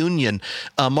of the Union,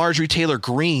 Marjorie Taylor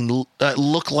Greene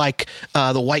looked like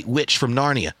the White Witch from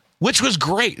Narnia, which was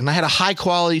great. And I had a high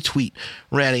quality tweet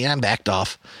ready. And I backed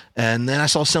off. And then I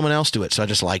saw someone else do it. So I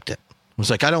just liked it. I was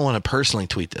like, I don't want to personally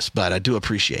tweet this, but I do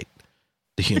appreciate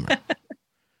the humor.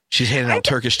 She's handing out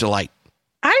Turkish delight.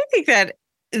 I think that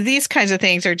these kinds of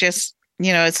things are just,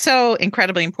 it's so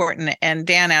incredibly important. And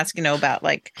Dan asked, about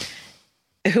like,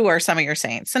 who are some of your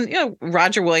saints? And,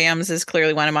 Roger Williams is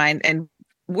clearly one of mine. And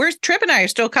Tripp and I are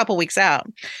still a couple weeks out.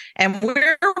 And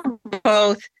we're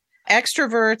both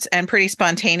extroverts and pretty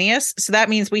spontaneous. So that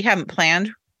means we haven't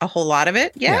planned a whole lot of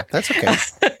it yet. Yeah, that's okay.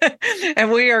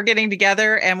 And we are getting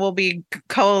together and we'll be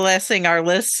coalescing our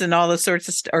lists and all the sorts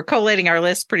of or collating our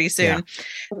lists pretty soon.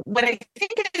 Yeah. What I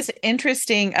think is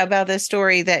interesting about this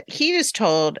story that he just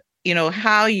told,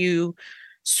 how you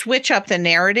switch up the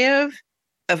narrative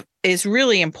is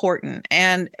really important.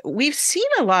 And we've seen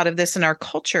a lot of this in our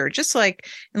culture, just like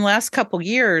in the last couple of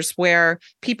years, where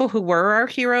people who were our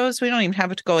heroes, we don't even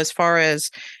have to go as far as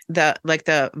the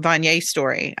Vanier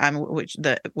story,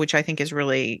 which I think is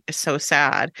really so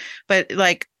sad. But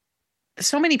like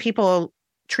so many people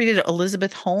treated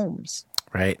Elizabeth Holmes,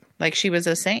 right, like she was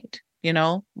a saint.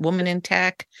 Woman in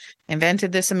tech,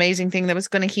 invented this amazing thing that was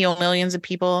going to heal millions of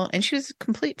people. And she was a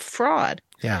complete fraud.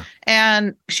 Yeah.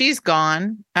 And she's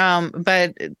gone.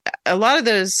 But a lot of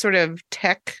those sort of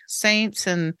tech saints,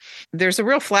 and there's a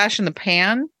real flash in the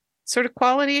pan sort of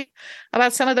quality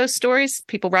about some of those stories.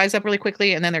 People rise up really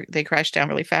quickly and then they crash down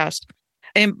really fast.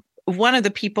 And one of the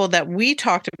people that we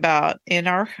talked about in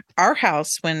our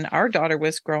house when our daughter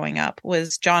was growing up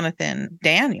was Jonathan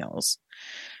Daniels,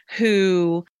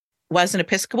 who was an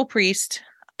Episcopal priest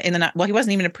he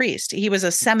wasn't even a priest. He was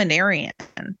a seminarian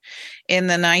in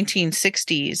the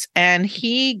 1960s, and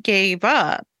he gave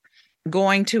up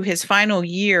going to his final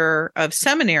year of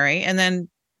seminary, and then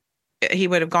he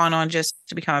would have gone on just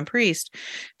to become a priest,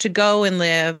 to go and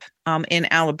live in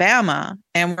Alabama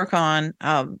and work on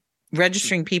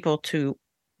registering people to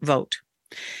vote.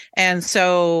 And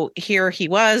so here he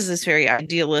was, this very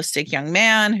idealistic young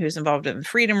man who's involved in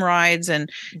freedom rides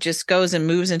and just goes and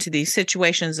moves into these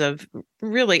situations of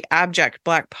really abject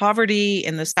Black poverty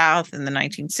in the South in the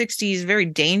 1960s, very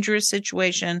dangerous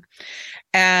situation.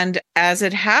 And as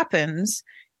it happens,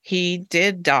 he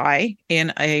did die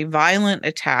in a violent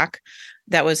attack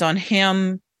that was on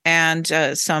him and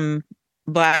some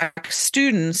Black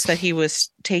students that he was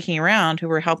taking around who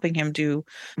were helping him to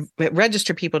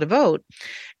register people to vote.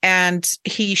 And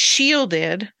he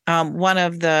shielded one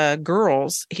of the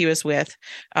girls he was with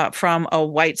from a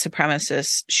white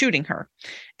supremacist shooting her.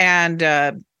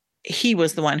 And he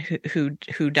was the one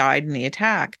who died in the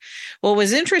attack. What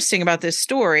was interesting about this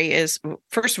story is,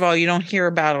 first of all, you don't hear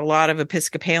about a lot of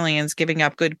Episcopalians giving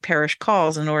up good parish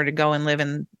calls in order to go and live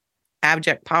in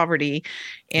abject poverty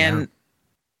in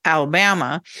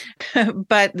Alabama.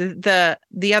 But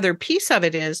the other piece of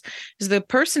it is the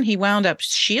person he wound up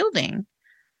shielding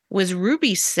was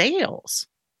Ruby Sales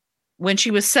when she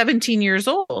was 17 years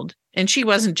old. And she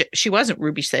wasn't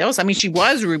Ruby Sales. I mean, she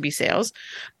was Ruby Sales,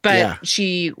 but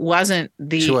she wasn't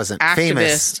activist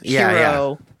famous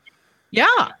hero.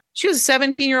 Yeah. She was a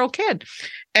 17-year-old kid.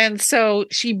 And so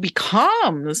she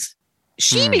becomes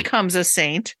a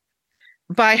saint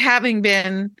by having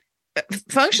been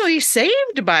functionally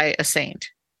saved by a saint.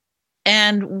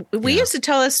 And we used to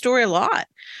tell this story a lot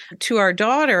to our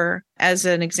daughter as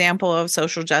an example of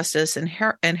social justice and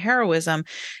heroism.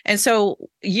 And so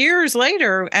years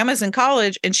later, Emma's in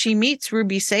college and she meets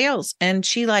Ruby Sales and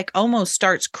she like almost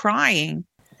starts crying.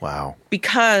 Wow.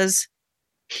 Because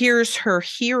here's her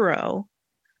hero,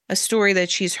 a story that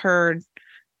she's heard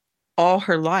all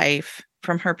her life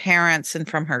from her parents and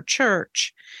from her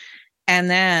church. And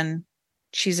then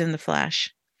she's in the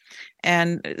flesh.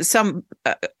 And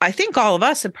I think all of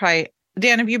us have probably,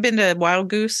 Dan, have you been to Wild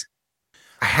Goose?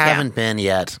 I haven't been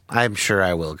yet. I'm sure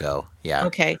I will go. Yeah.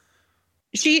 Okay.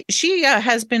 She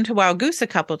has been to Wild Goose a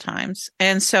couple times.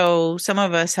 And so some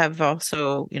of us have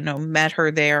also, met her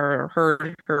there or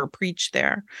heard her preach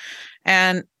there.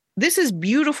 And this is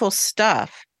beautiful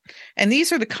stuff. And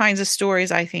these are the kinds of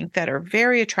stories I think that are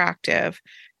very attractive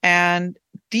and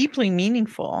deeply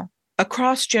meaningful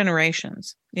across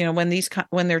generations.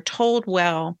 When they're told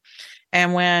well,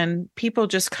 and when people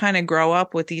just kind of grow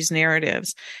up with these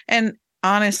narratives. And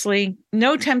honestly,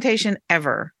 no temptation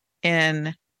ever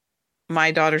in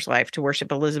my daughter's life to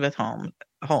worship Elizabeth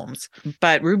Holmes,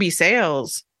 but Ruby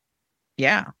Sales,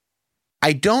 yeah.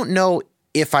 I don't know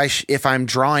if I'm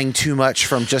drawing too much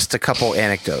from just a couple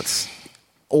anecdotes,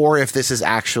 or if this is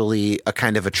actually a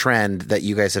kind of a trend that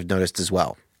you guys have noticed as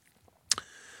well.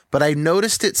 But I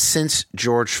noticed it since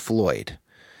George Floyd,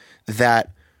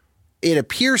 that it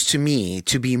appears to me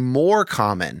to be more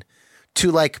common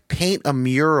to like paint a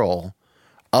mural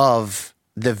of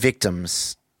the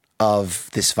victims of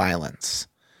this violence,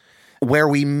 where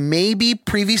we maybe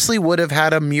previously would have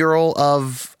had a mural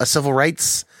of a civil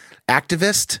rights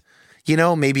activist.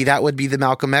 Maybe that would be the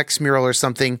Malcolm X mural or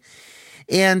something.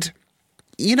 And,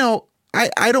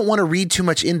 I don't want to read too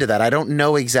much into that. I don't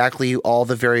know exactly all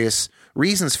the various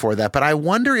reasons for that, but I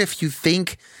wonder if you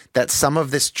think that some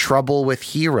of this trouble with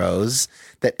heroes,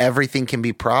 that everything can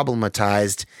be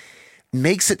problematized,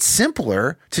 makes it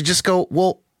simpler to just go,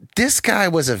 well, this guy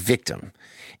was a victim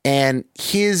and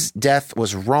his death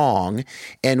was wrong,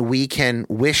 and we can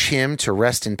wish him to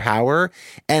rest in power.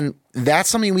 And that's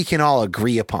something we can all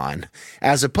agree upon,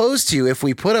 as opposed to if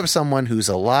we put up someone who's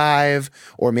alive,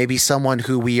 or maybe someone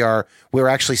who we're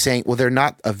actually saying, well, they're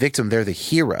not a victim, they're the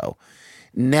hero.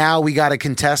 Now we got to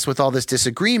contest with all this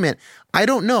disagreement. I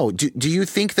don't know. Do you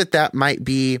think that might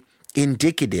be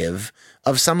indicative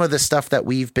of some of the stuff that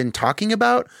we've been talking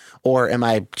about? Or am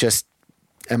I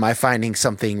finding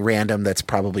something random that's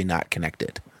probably not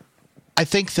connected? I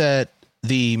think that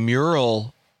the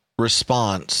mural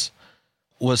response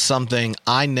was something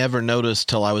I never noticed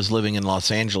till I was living in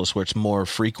Los Angeles, where it's more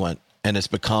frequent, and it's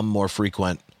become more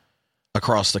frequent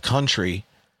across the country.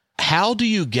 How do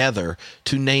you gather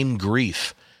to name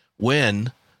grief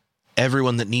when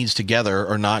everyone that needs to gather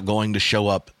are not going to show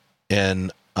up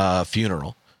in a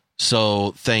funeral?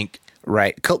 So think...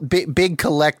 Right. Big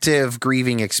collective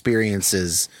grieving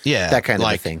experiences. Yeah. That kind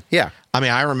of a thing. Yeah. I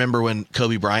mean, I remember when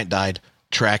Kobe Bryant died,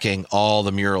 tracking all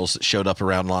the murals that showed up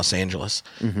around Los Angeles.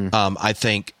 Mm-hmm. I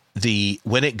think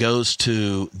when it goes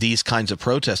to these kinds of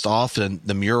protests, often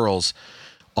the murals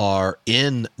are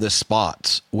in the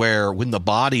spots where, when the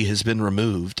body has been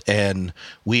removed and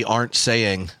we aren't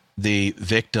saying the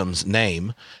victim's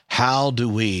name, how do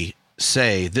we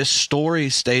say this story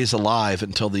stays alive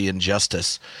until the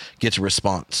injustice gets a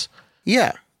response?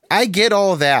 Yeah, I get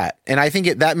all of that. And I think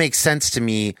that makes sense to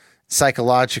me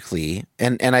psychologically.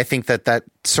 And I think that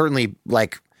certainly,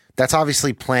 like, that's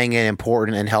obviously playing an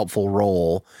important and helpful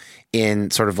role in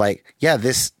sort of like, yeah,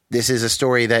 this is a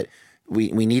story that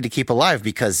we need to keep alive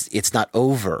because it's not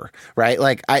over, right?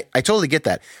 Like, I totally get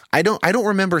that. I don't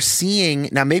remember seeing,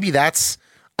 now maybe that's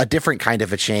a different kind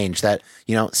of a change, that,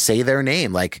 say their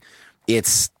name. Like,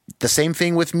 it's the same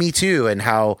thing with Me Too, and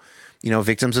how,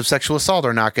 victims of sexual assault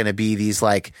are not going to be these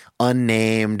like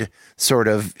unnamed sort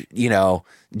of,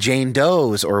 Jane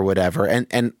Does or whatever.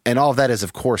 And all of that is,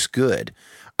 of course, good.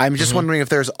 I'm just wondering if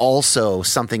there's also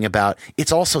something about,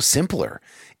 it's also simpler,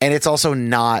 and it's also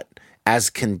not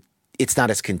as it's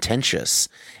not as contentious.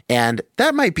 And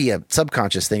that might be a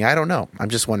subconscious thing. I don't know. I'm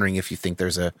just wondering if you think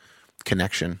there's a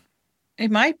connection. It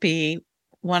might be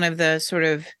one of the sort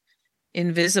of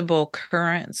invisible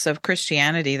currents of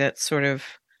Christianity that's sort of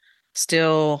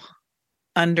still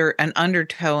under an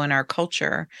undertow in our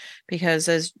culture. Because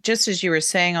just as you were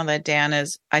saying on that, Dan,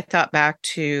 as I thought back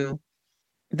to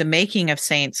the making of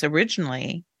saints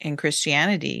originally in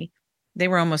Christianity, they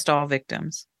were almost all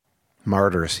victims.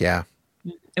 Martyrs, yeah.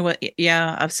 Well,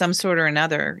 yeah, of some sort or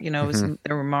another.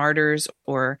 There were martyrs,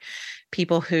 or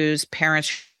people whose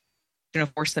parents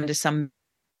forced them to some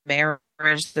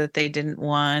marriage that they didn't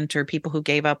want, or people who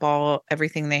gave up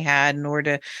everything they had in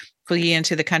order to flee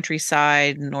into the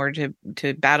countryside in order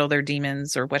to battle their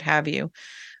demons or what have you.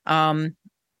 And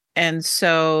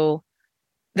so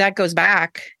that goes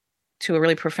back to a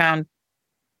really profound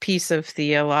piece of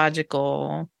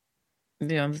theological,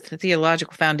 the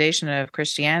theological foundation of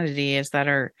Christianity is that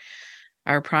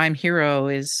our prime hero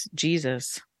is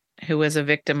Jesus, who was a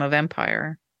victim of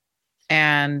empire.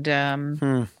 And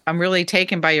I'm really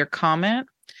taken by your comment.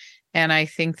 And I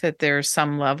think that there's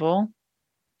some level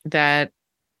that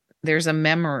there's a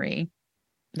memory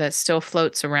that still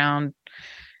floats around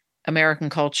American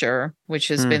culture, which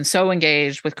has been so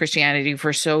engaged with Christianity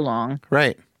for so long.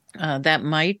 Right. That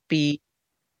might be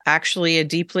actually a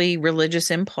deeply religious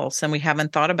impulse, and we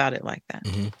haven't thought about it like that.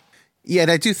 Mm-hmm. Yeah,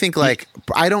 and I do think, like,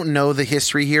 I don't know the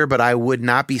history here, but I would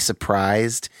not be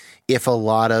surprised if a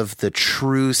lot of the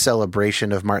true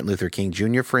celebration of Martin Luther King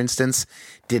Jr., for instance,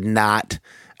 did not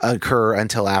occur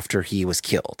until after he was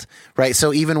killed, right?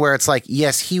 So even where it's like,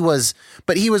 yes, he was,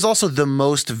 but he was also the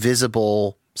most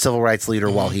visible civil rights leader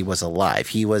while he was alive.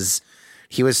 He was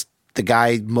the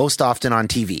guy most often on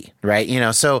TV, right? You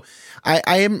know, so I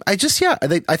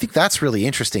think that's really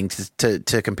interesting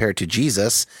to compare to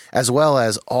Jesus, as well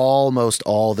as almost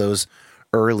all those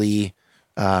early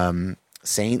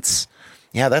saints.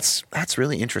 Yeah, that's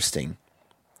really interesting.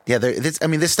 Yeah,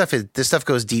 this stuff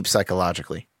goes deep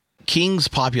psychologically. King's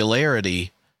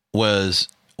popularity was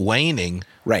waning.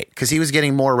 Right, because he was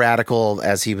getting more radical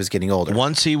as he was getting older.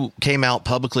 Once he came out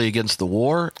publicly against the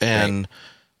war and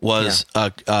was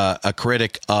a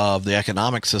critic of the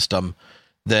economic system,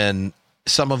 then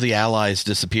some of the allies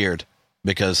disappeared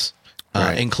because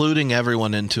including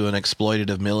everyone into an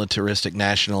exploitative militaristic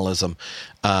nationalism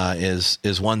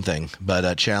is one thing,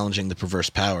 but challenging the perverse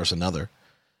power is another.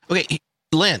 Okay,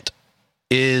 Lent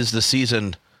is the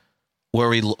season where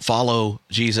we follow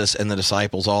Jesus and the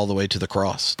disciples all the way to the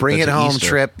cross. Bring it home, Easter.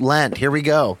 Trip, Lent. Here we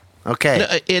go.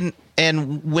 Okay.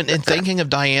 And when thinking of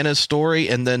Diana's story,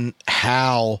 and then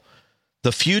how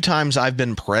the few times I've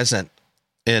been present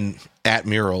at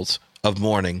murals of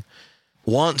mourning,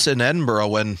 once in Edinburgh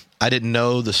when I didn't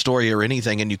know the story or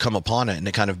anything, and you come upon it and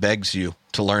it kind of begs you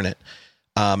to learn it.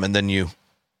 And then you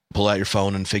pull out your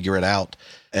phone and figure it out.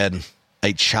 And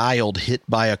a child hit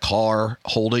by a car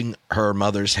holding her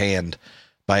mother's hand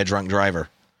by a drunk driver.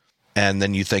 And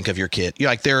then you think of your kid.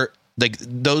 You're like,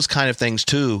 those kind of things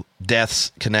too,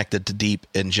 deaths connected to deep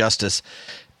injustice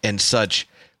and such.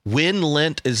 When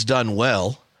Lent is done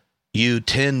well, you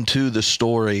tend to the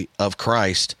story of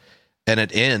Christ, and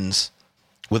it ends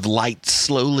with light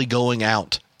slowly going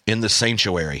out in the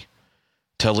sanctuary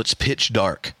till it's pitch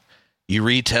dark. You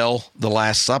retell the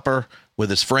Last Supper with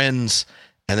his friends,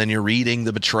 and then you're reading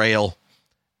the betrayal,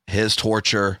 his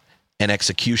torture, and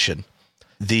execution.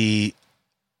 The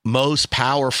most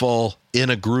powerful in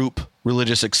a group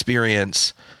religious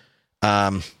experience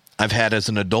I've had as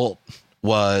an adult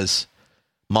was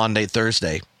Maundy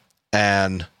Thursday.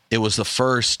 And it was the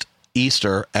first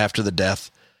Easter after the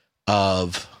death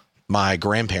of my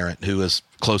grandparent, who was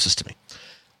closest to me.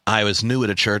 I was new at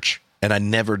a church, and I'd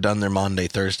never done their Maundy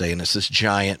Thursday, and it's this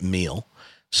giant meal,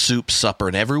 soup, supper,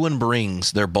 and everyone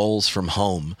brings their bowls from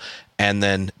home. And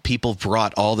then people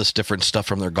brought all this different stuff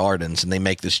from their gardens, and they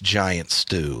make this giant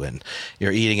stew, and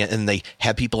you're eating it, and they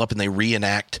have people up and they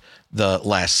reenact the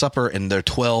Last Supper, and their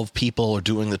 12 people are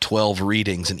doing the 12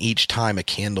 readings, and each time a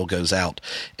candle goes out.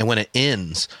 And when it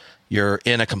ends, you're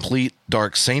in a complete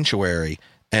dark sanctuary,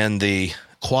 and the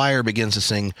choir begins to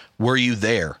sing, "Were you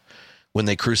there when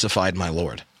they crucified my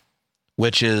Lord?"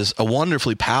 which is a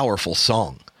wonderfully powerful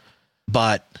song.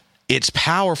 But it's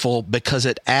powerful because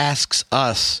it asks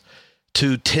us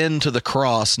to tend to the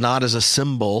cross, not as a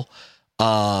symbol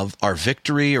of our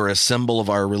victory or a symbol of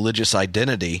our religious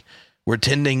identity. We're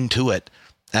tending to it,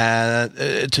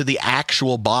 to the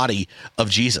actual body of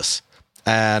Jesus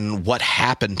and what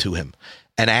happened to him,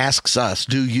 and asks us,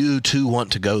 do you too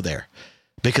want to go there?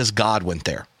 Because God went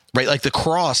there, right? Like the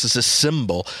cross is a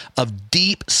symbol of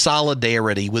deep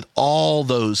solidarity with all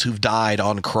those who've died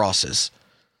on crosses,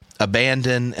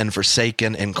 abandoned and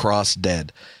forsaken and cross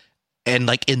dead. And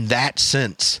like in that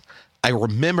sense, I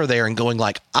remember there and going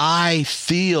like, I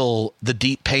feel the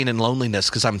deep pain and loneliness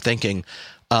because I'm thinking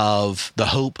of the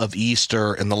hope of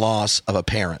Easter and the loss of a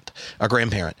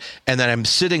grandparent. And then I'm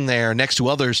sitting there next to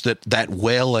others that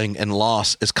wailing and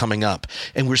loss is coming up.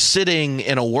 And we're sitting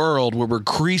in a world where we're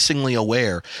increasingly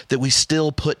aware that we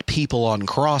still put people on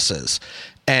crosses.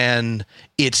 And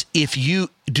it's,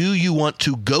 do you want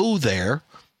to go there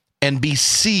and be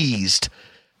seized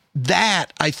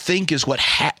that, I think, is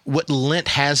what Lent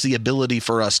has the ability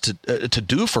for us to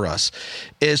do for us,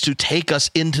 is to take us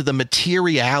into the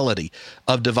materiality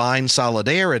of divine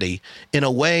solidarity in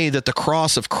a way that the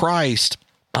cross of Christ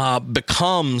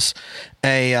becomes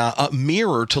a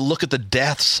mirror to look at the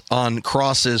deaths on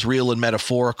crosses, real and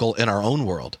metaphorical, in our own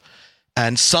world.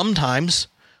 And sometimes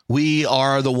we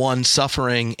are the ones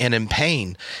suffering and in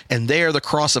pain. And there, the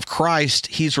cross of Christ,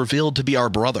 he's revealed to be our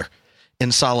brother.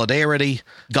 In solidarity,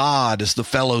 God is the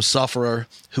fellow sufferer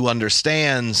who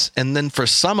understands. And then for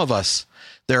some of us,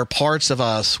 there are parts of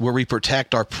us where we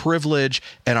protect our privilege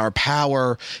and our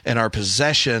power and our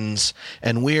possessions,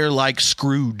 and we're like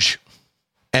Scrooge,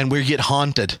 and we get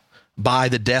haunted by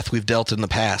the death we've dealt in the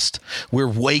past. We're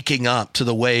waking up to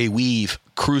the way we've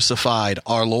crucified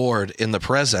our Lord in the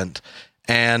present,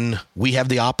 and we have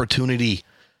the opportunity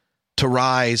to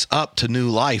rise up to new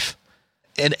life.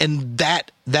 And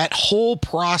that whole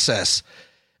process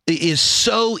is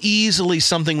so easily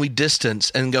something we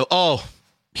distance and go, oh,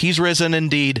 he's risen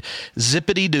indeed,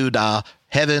 zippity-doo-dah,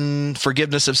 heaven,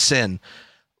 forgiveness of sin.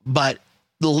 But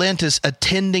Lent is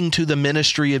attending to the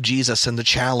ministry of Jesus and the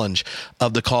challenge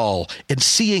of the call, and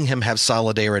seeing him have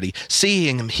solidarity,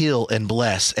 seeing him heal and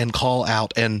bless and call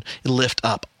out and lift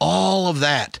up. All of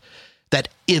that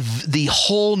if the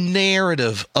whole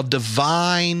narrative of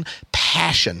divine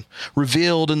passion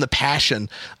revealed in the passion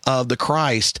of the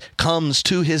Christ comes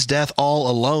to his death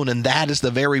all alone, and that is the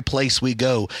very place we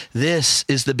go. This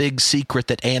is the big secret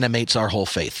that animates our whole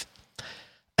faith.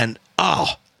 And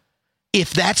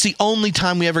if that's the only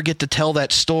time we ever get to tell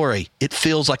that story, it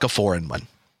feels like a foreign one.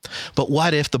 But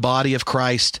what if the body of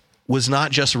Christ was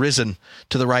not just risen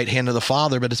to the right hand of the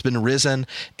Father, but it's been risen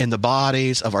in the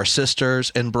bodies of our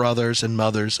sisters and brothers and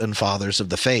mothers and fathers of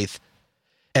the faith?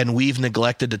 And we've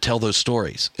neglected to tell those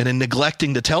stories. And in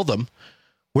neglecting to tell them,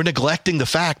 we're neglecting the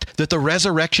fact that the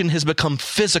resurrection has become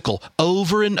physical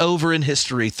over and over in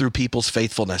history through people's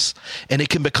faithfulness. And it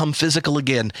can become physical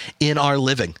again in our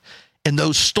living. And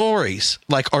those stories,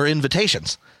 like, are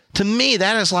invitations. To me,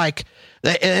 that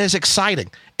is exciting.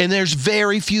 And there's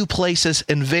very few places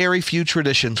and very few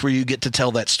traditions where you get to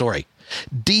tell that story.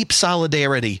 Deep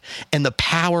solidarity and the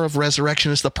power of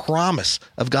resurrection is the promise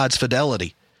of God's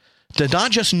fidelity. To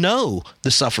not just know the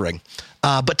suffering,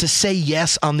 but to say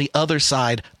yes on the other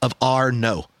side of our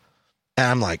no. And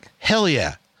I'm like, hell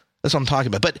yeah. That's what I'm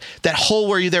talking about. But that whole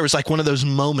 "were you there" was like one of those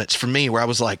moments for me where I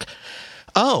was like,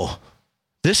 oh,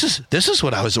 this is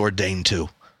what I was ordained to.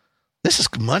 This is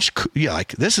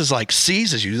this is like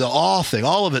seizes you, the all thing,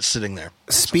 all of it's sitting there.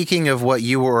 Speaking of what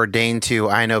you were ordained to,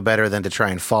 I know better than to try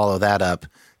and follow that up.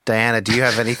 Diana, do you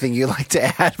have anything you'd like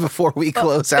to add before we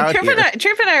close out here?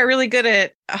 Tripp and I are really good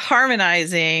at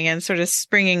harmonizing and sort of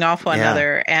springing off one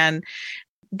another. And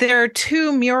there are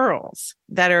two murals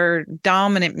that are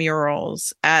dominant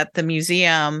murals at the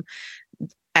museum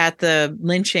at the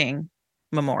lynching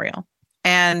memorial.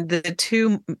 And the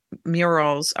two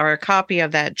murals are a copy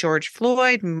of that George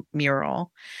Floyd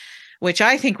mural, which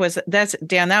I think that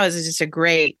was just a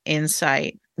great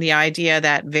insight. The idea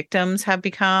that victims have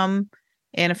become,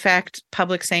 in effect,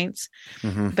 public saints.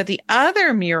 Mm-hmm. But the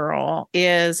other mural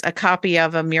is a copy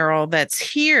of a mural that's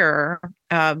here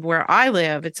where I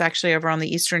live. It's actually over on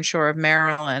the eastern shore of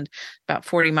Maryland, about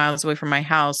 40 miles away from my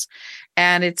house.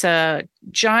 And it's a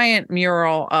giant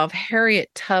mural of Harriet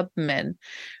Tubman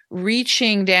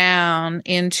reaching down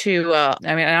into,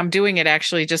 I'm doing it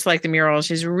actually just like the mural.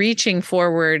 She's reaching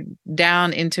forward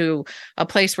down into a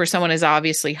place where someone is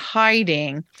obviously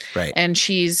hiding. Right. And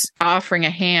she's offering a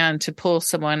hand to pull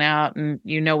someone out. And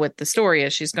you know what the story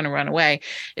is. She's going to run away.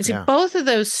 And so both of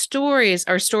those stories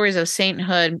are stories of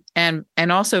sainthood and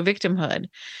also victimhood.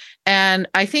 And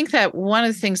I think that one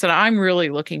of the things that I'm really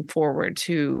looking forward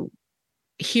to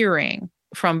hearing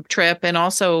from Tripp, and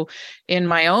also in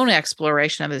my own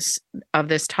exploration of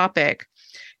this topic,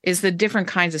 is the different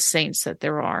kinds of saints that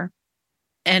there are.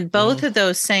 And both of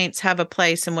those saints have a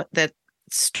place in what that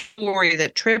story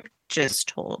that Tripp just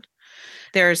told.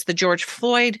 There's the George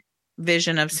Floyd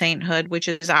vision of sainthood, which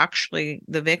is actually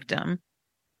the victim.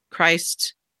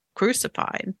 Christ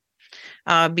crucified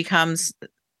becomes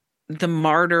the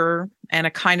martyr and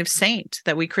a kind of saint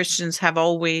that we Christians have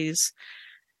always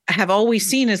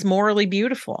seen as morally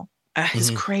beautiful, as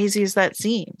crazy as that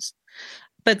seems.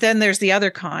 But then there's the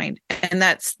other kind, and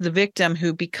that's the victim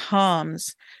who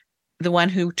becomes the one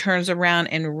who turns around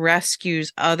and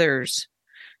rescues others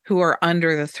who are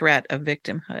under the threat of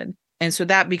victimhood. And so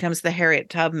that becomes the Harriet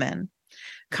Tubman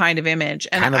kind of image.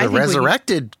 And kind of the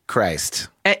resurrected Christ.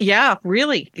 Yeah,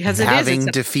 really. Because having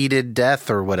defeated death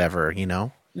or whatever,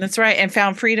 That's right. And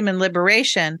found freedom and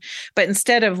liberation. But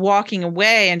instead of walking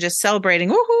away and just celebrating,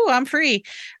 woohoo, I'm free,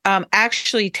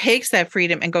 actually takes that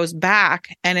freedom and goes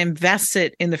back and invests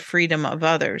it in the freedom of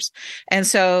others. And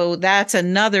so that's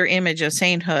another image of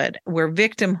sainthood, where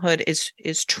victimhood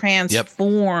is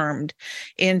transformed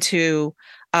into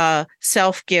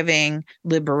self-giving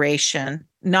liberation.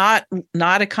 Not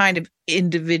a kind of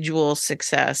individual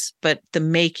success, but the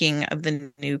making of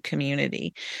the new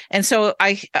community. And so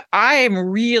I am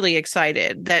really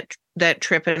excited that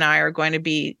Trip and I are going to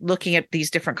be looking at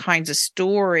these different kinds of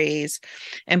stories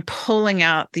and pulling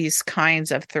out these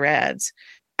kinds of threads.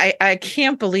 I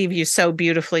can't believe you so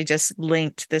beautifully just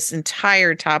linked this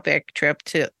entire topic, Trip,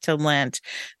 to Lent.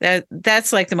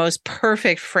 That's like the most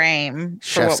perfect frame for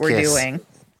Chef's what we're kiss. doing.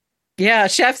 Yeah,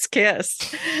 chef's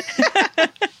kiss.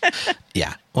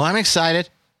 Yeah. Well, I'm excited.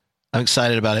 I'm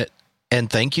excited about it. And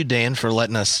thank you, Dan, for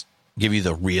letting us give you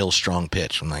the real strong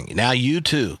pitch. I'm like, now you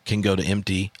too can go to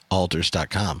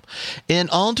emptyaLtars.com. And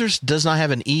altars does not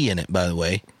have an E in it, by the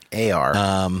way. AR.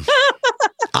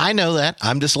 I know that.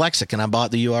 I'm dyslexic and I bought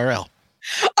the URL.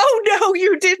 Oh, no,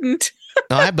 you didn't.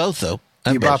 No, I have both, though.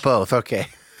 You bought both. Okay.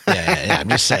 Yeah. I'm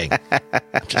just saying.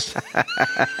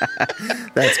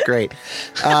 That's great.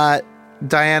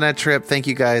 Diana, Trip, thank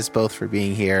you guys both for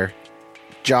being here.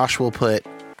 Josh will put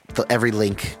every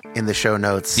link in the show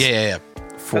notes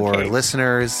for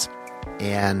listeners.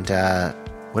 And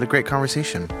what a great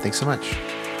conversation. Thanks so much.